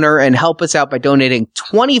super donor and help us out by donating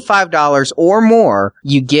 $25 or more,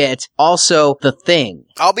 you get also The Thing.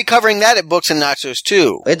 I'll be covering that at Books and Nachos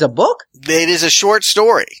too. It's a book? It is a short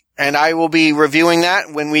story. And I will be reviewing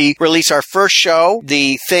that when we release our first show,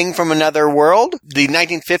 The Thing from Another World, the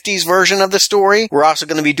 1950s version of the story. We're also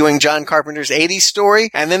going to be doing John Carpenter's 80s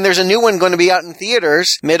story. And then there's a new one going to be out in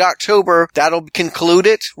theaters mid-October. That'll conclude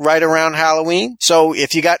it right around Halloween. So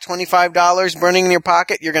if you got $25 burning in your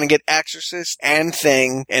pocket, you're going to get Exorcist and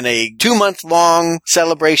Thing in a 2-month-long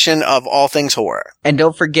celebration of all things horror. And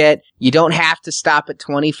don't forget, you don't have to stop at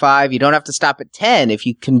 25. You don't have to stop at 10. If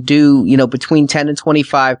you can do, between 10 and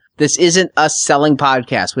 25, this isn't us selling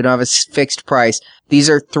podcasts. We don't have a fixed price. These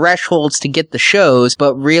are thresholds to get the shows,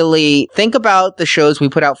 but really think about the shows we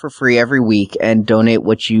put out for free every week and donate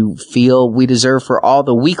what you feel we deserve for all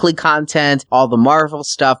the weekly content, all the Marvel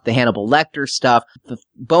stuff, the Hannibal Lecter stuff, the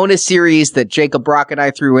bonus series that Jacob Brock and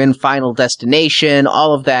I threw in, Final Destination,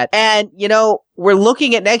 all of that. And, we're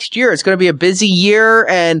looking at next year. It's going to be a busy year,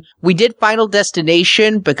 and we did Final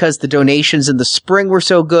Destination because the donations in the spring were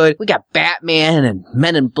so good. We got Batman and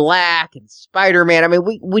Men in Black and Spider-Man. I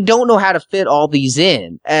mean, we don't know how to fit all these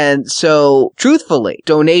in. And so, truthfully,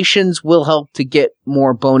 donations will help to get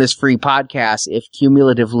more bonus-free podcasts if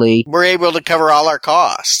cumulatively we're able to cover all our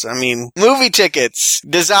costs. I mean, movie tickets,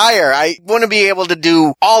 Desire. I want to be able to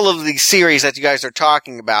do all of these series that you guys are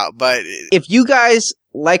talking about, but if you guys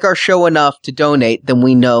like our show enough to donate, then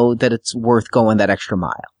we know that it's worth going that extra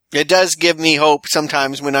mile. It does give me hope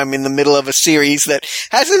sometimes when I'm in the middle of a series that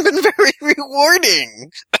hasn't been very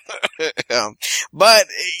rewarding. But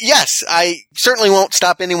yes, I certainly won't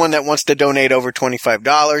stop anyone that wants to donate over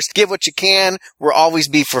 $25. Give what you can. We'll always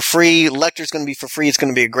be for free. Lecter's going to be for free. It's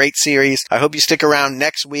going to be a great series. I hope you stick around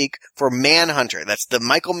next week for Manhunter. That's the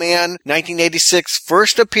Michael Mann 1986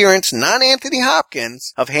 first appearance, not Anthony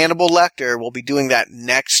Hopkins, of Hannibal Lecter. We'll be doing that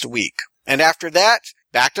next week. And after that,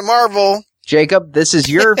 back to Marvel. Jacob, this is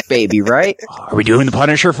your baby, right? Are we doing The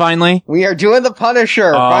Punisher finally? We are doing The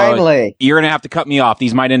Punisher, finally. You're going to have to cut me off.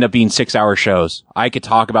 These might end up being 6-hour shows. I could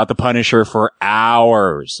talk about The Punisher for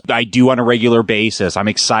hours. I do on a regular basis. I'm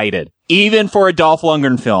excited. Even for a Dolph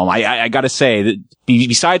Lundgren film. I got to say, that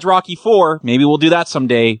besides Rocky IV, maybe we'll do that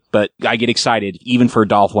someday, but I get excited even for a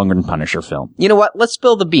Dolph Lundgren Punisher film. You know what? Let's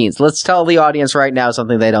spill the beans. Let's tell the audience right now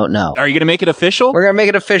something they don't know. Are you going to make it official? We're going to make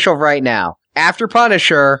it official right now. After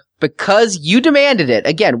Punisher, because you demanded it,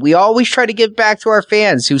 again, we always try to give back to our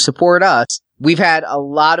fans who support us. We've had a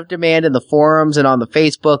lot of demand in the forums and on the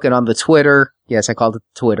Facebook and on the Twitter. Yes, I called it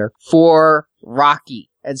Twitter. For Rocky.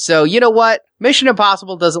 And so, you know what? Mission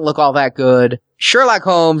Impossible doesn't look all that good. Sherlock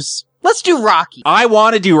Holmes, let's do Rocky. I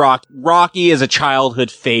want to do Rocky. Rocky is a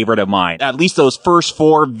childhood favorite of mine. At least those first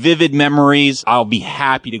 4 vivid memories, I'll be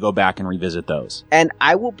happy to go back and revisit those. And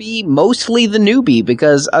I will be mostly the newbie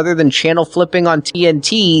because other than channel flipping on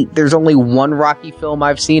TNT, there's only one Rocky film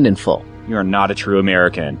I've seen in full. You're not a true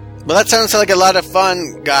American. Well, that sounds like a lot of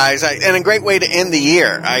fun, guys, and a great way to end the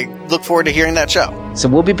year. I look forward to hearing that show. So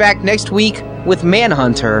we'll be back next week with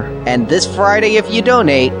Manhunter, and this Friday, if you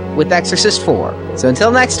donate, with Exorcist 4. So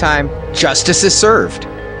until next time, justice is served.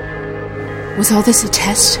 Was all this a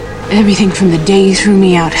test? Everything from the day you threw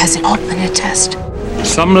me out, has it all been a test?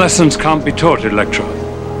 Some lessons can't be taught, Elektra.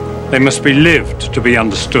 They must be lived to be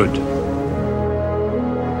understood.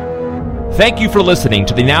 Thank you for listening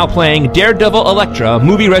to the now playing Daredevil Elektra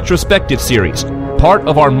movie retrospective series, part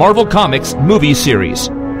of our Marvel Comics movie series.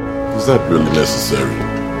 Was that really necessary?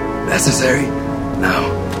 Necessary? No.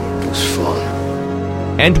 It was fun.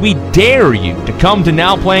 And we dare you to come to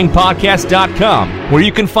NowPlayingPodcast.com, where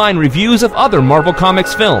you can find reviews of other Marvel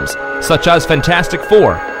Comics films, such as Fantastic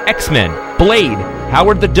Four, X-Men, Blade,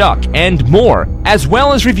 Howard the Duck, and more, as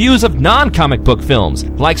well as reviews of non-comic book films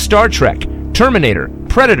like Star Trek, Terminator,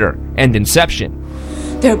 Predator, and Inception.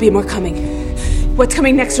 There'll be more coming. What's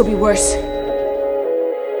coming next will be worse.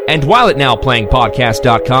 And while at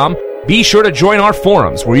NowPlayingPodcast.com, be sure to join our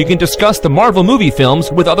forums where you can discuss the Marvel movie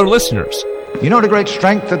films with other listeners. You know the great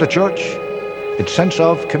strength of the church? Its sense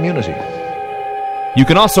of community. You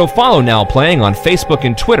can also follow Now Playing on Facebook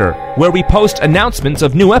and Twitter, where we post announcements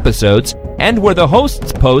of new episodes and where the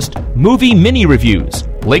hosts post movie mini reviews.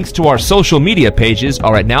 Links to our social media pages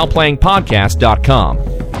are at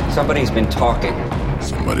NowPlayingPodcast.com. Somebody's been talking.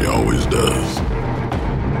 Somebody always does.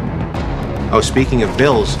 Oh, speaking of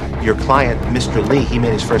bills, your client, Mr. Lee, he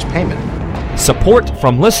made his first payment. Support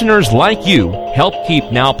from listeners like you help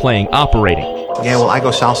keep Now Playing operating. Yeah, well, I go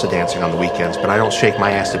salsa dancing on the weekends, but I don't shake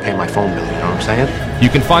my ass to pay my phone bill, you know what I'm saying? You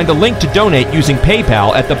can find a link to donate using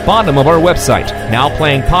PayPal at the bottom of our website,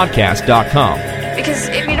 NowPlayingPodcast.com. Because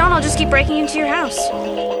if you don't, I'll just keep breaking into your house.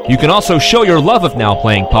 You can also show your love of Now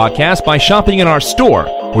Playing Podcast by shopping in our store,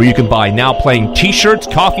 where you can buy Now Playing t-shirts,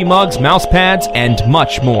 coffee mugs, mouse pads, and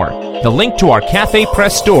much more. The link to our Cafe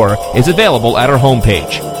Press store is available at our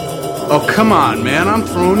homepage. Oh, come on, man. I'm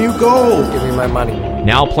throwing you gold. Give me my money.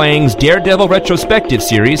 Now Playing's Daredevil Retrospective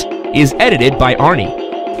series is edited by Arnie.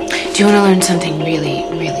 Do you want to learn something really,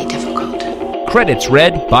 really difficult? Credits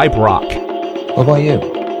read by Brock. What about you?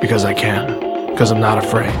 Because I can. Because I'm not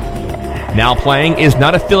afraid. Now Playing is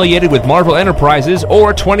not affiliated with Marvel Enterprises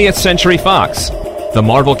or 20th Century Fox. The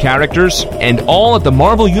Marvel characters and all that the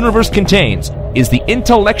Marvel Universe contains is the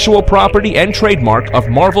intellectual property and trademark of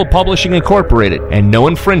Marvel Publishing Incorporated, and no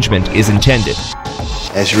infringement is intended.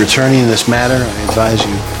 As your attorney in this matter, I advise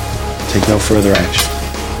you take no further action.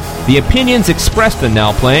 The opinions expressed in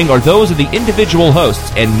Now Playing are those of the individual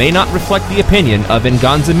hosts and may not reflect the opinion of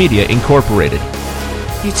Venganza Media Incorporated.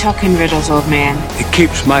 You talk in riddles, old man. It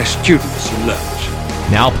keeps my students alert.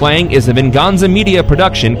 Now Playing is a Venganza Media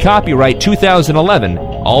production, copyright 2011,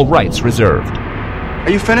 all rights reserved. Are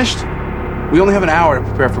you finished? We only have an hour to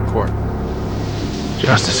prepare for court.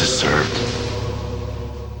 Justice is served.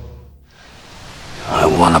 I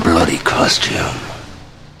want a bloody costume.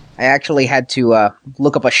 I actually had to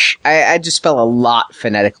look up I just spell a lot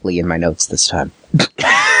phonetically in my notes this time.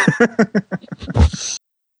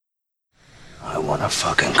 I want a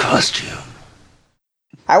fucking costume.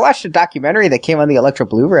 I watched a documentary that came on the Elektra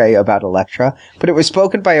Blu-ray about Elektra, but it was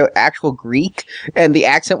spoken by an actual Greek, and the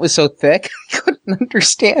accent was so thick, I couldn't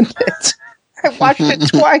understand it. I watched it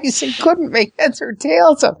twice and couldn't make heads or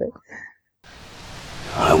tails of it.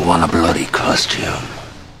 I want a bloody costume.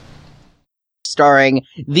 Starring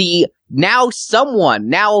the now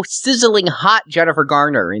sizzling hot Jennifer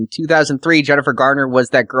Garner. In 2003, Jennifer Garner was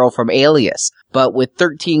that girl from Alias. But with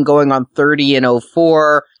 13 going on 30 in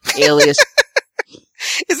 04, Alias...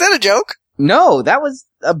 Is that a joke? No, that was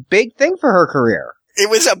a big thing for her career. It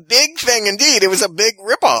was a big thing indeed. It was a big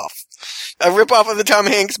ripoff. A ripoff of the Tom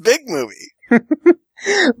Hanks Big movie.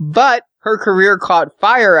 But her career caught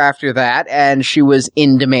fire after that, and she was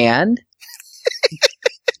in demand.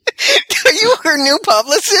 Are you her new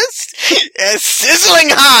publicist? Sizzling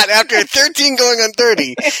hot after 13 going on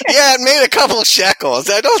 30. Yeah, it made a couple shekels.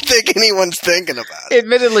 I don't think anyone's thinking about it.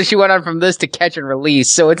 Admittedly, she went on from this to Catch and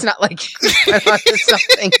Release, so it's not like it's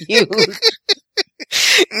something huge.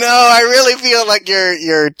 No, I really feel like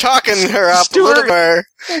you're talking her up Stuart, a little more.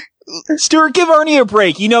 Stuart, give Arnie a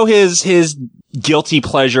break. You know his guilty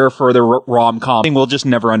pleasure for the rom-com. We'll just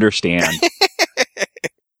never understand.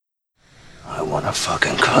 I want a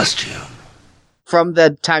fucking costume. From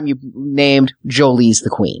the time you named Jolie's the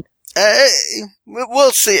Queen.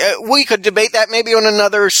 We'll see. We could debate that maybe on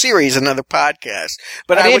another series, another podcast.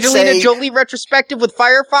 But An I would Angelina say Jolie retrospective with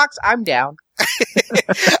Firefox? I'm down.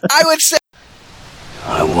 I would say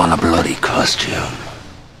I want a bloody costume.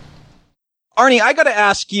 Arnie, I gotta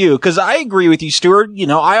ask you, because I agree with you, Stuart. You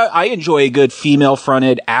know, I enjoy a good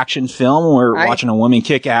female-fronted action film where we're watching a woman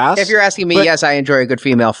kick ass. If you're asking me, yes, I enjoy a good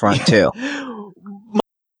female front, too.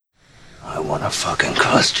 I want a fucking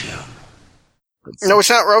costume. no, it's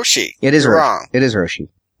not Roshi. It is You're Roshi. wrong. It is Roshi.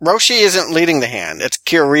 Roshi isn't leading the hand. It's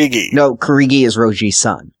Kirigi. No, Kurigi is Roshi's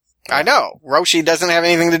son. I know. Roshi doesn't have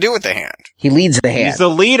anything to do with the hand. He leads the hand. He's the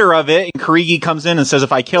leader of it, and Kirigi comes in and says,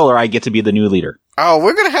 if I kill her, I get to be the new leader. Oh,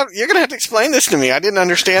 you're gonna have to explain this to me. I didn't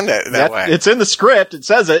understand that way. It's in the script. It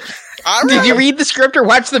says it. Did you read the script or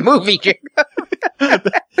watch the movie?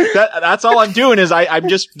 That's all I'm doing is I'm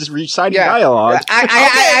just reciting dialogue.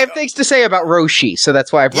 I have things to say about Roshi, so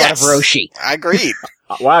that's why I brought up Roshi. I agreed.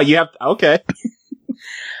 Wow, you have... Okay.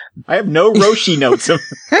 I have no Roshi notes.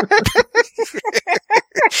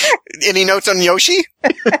 Any notes on Yoshi?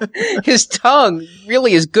 His tongue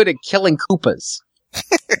really is good at killing Koopas.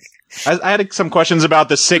 I had some questions about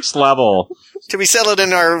the 6th level. To be settled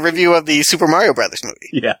in our review of the Super Mario Brothers movie.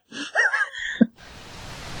 Yeah.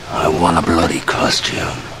 I want a bloody costume.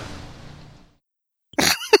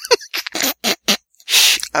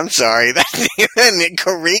 I'm sorry. Isn't it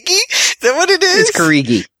Kirigi? Is that what it is? It's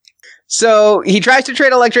Kirigi. So he tries to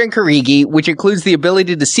train Electra and Kirigi, which includes the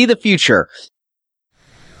ability to see the future.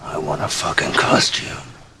 I want a fucking costume.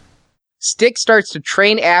 Stick starts to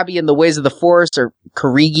train Abby in the ways of the Force, or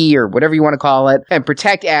Kirigi, or whatever you want to call it, and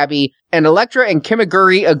protect Abby. And Electra and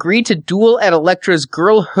Kimaguri agree to duel at Electra's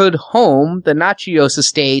girlhood home, the Nachios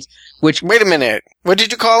estate, which... Wait a minute. What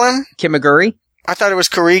did you call him? Kimaguri? I thought it was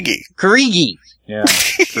Kirigi. Kirigi. Yeah,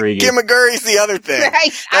 Kirigi. Kimaguri's the other thing.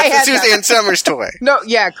 That's the Suzanne Summers toy. No,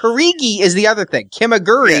 yeah, Kirigi is the other thing.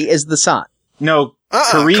 Kimaguri is the son. No,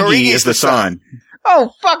 Kirigi is the son.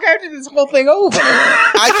 Oh, fuck, I did this whole thing over.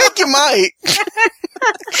 I think you might.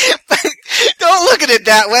 Don't look at it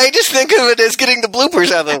that way. Just think of it as getting the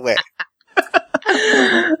bloopers out of the way.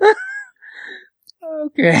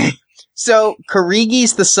 Okay. So,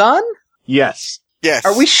 Kirigi's the son? Yes. Yes.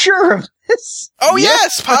 Are we sure of this? Oh,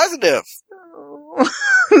 yes, positive.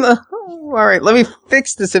 Alright, let me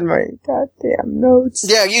fix this in my goddamn notes.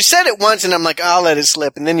 Yeah, you said it once and I'm like, I'll let it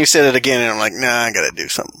slip. And then you said it again and I'm like, nah, I gotta do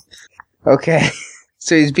something. Okay.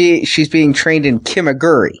 So she's being trained in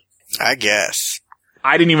Kimaguri. I guess.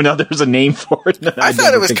 I didn't even know there was a name for it. I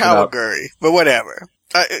thought it was Kawaguri, but whatever.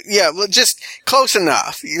 Yeah, well, just close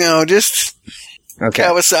enough. You know, just okay.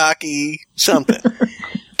 Kawasaki, something.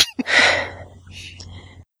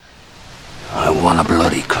 I want a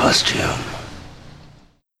bloody costume.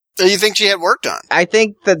 So you think she had work done? I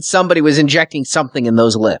think that somebody was injecting something in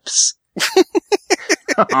those lips.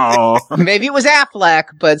 Oh. Maybe it was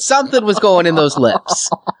Affleck, but something was going in those lips.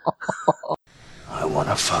 I want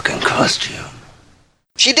a fucking costume.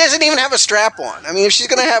 She doesn't even have a strap on. I mean, if she's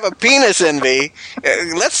going to have a penis envy,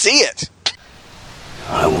 let's see it.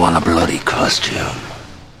 I want a bloody costume.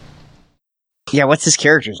 Yeah, what's his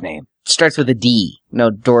character's name? Starts with a D.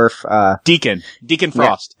 No, Dorf. Deacon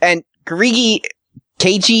Frost. Yeah. And Kirigi,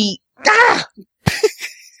 Keiji.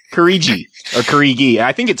 Kirigi. Or Kirigi.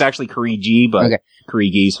 I think it's actually Kirigi, but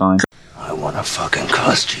Kirigi's fine. I want a fucking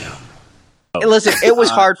costume. Listen, it was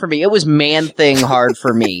hard for me. It was Man-Thing hard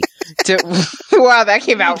for me. Wow, that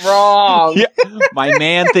came out wrong. Yeah, my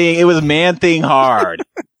Man-Thing, it was Man-Thing hard.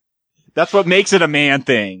 That's what makes it a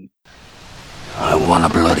Man-Thing. I want a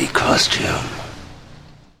bloody costume.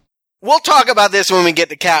 We'll talk about this when we get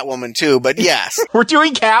to Catwoman, too, but yes. We're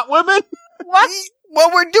doing Catwoman? What?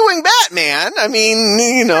 Well, we're doing Batman. I mean,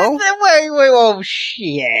 you know. Wait, oh,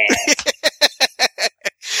 shit.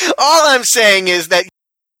 All I'm saying is that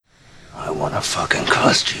I want a fucking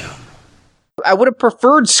costume. I would have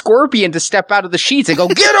preferred Scorpion to step out of the sheets and go,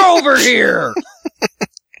 get over here!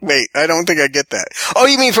 Wait, I don't think I get that. Oh,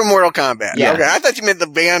 you mean from Mortal Kombat? Yeah. Okay, I thought you meant the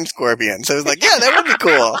band Scorpion. So I was like, yeah, that would be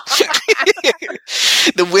cool.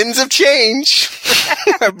 The winds of change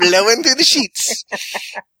are blowing through the sheets.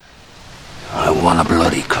 I want a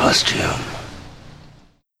bloody costume.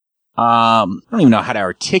 I don't even know how to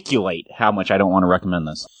articulate how much I don't want to recommend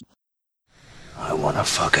this. I want a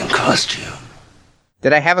fucking costume.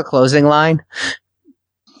 Did I have a closing line?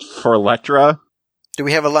 For Elektra? Do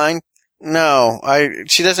we have a line? No,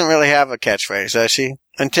 she doesn't really have a catchphrase, does she?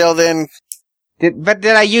 Until then. Did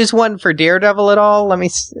I use one for Daredevil at all? Let me,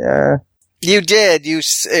 You did.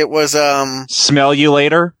 It was, Smell you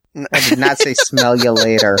later? I did not say smell you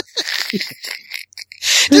later.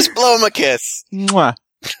 Just blow him a kiss. Mwah.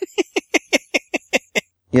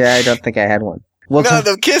 Yeah, I don't think I had one. No,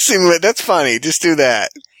 the kissing, that's funny. Just do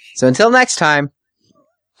that. So until next time.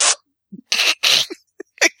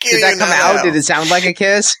 Did that come out? Did it sound like a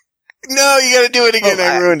kiss? No, you gotta do it again.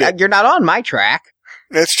 I ruined it. You're not on my track.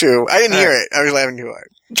 That's true. I didn't hear it. I was laughing too hard.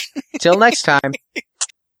 Till next time.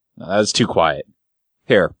 No, that was too quiet.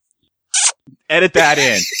 Here. Edit that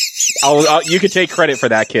in. You can take credit for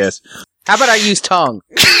that kiss. How about I use tongue?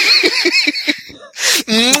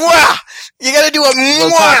 Mwah! You gotta do a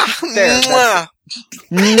mwah! There, mwah!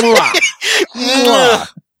 Mwah! Mwah!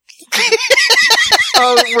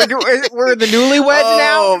 Oh, we're the newlyweds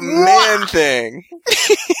now? Oh, man thing.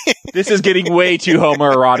 This is getting way too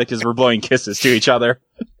homoerotic as we're blowing kisses to each other.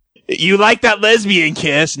 You like that lesbian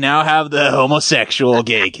kiss, now have the homosexual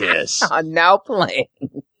gay kiss. Now playing.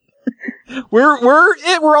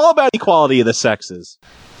 We're all about equality of the sexes.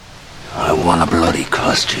 I want a bloody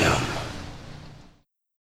costume.